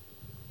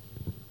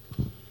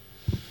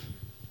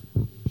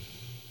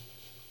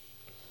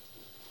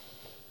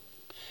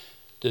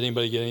 Did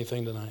anybody get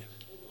anything tonight?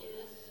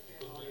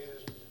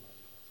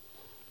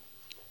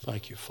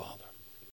 Thank you, Father.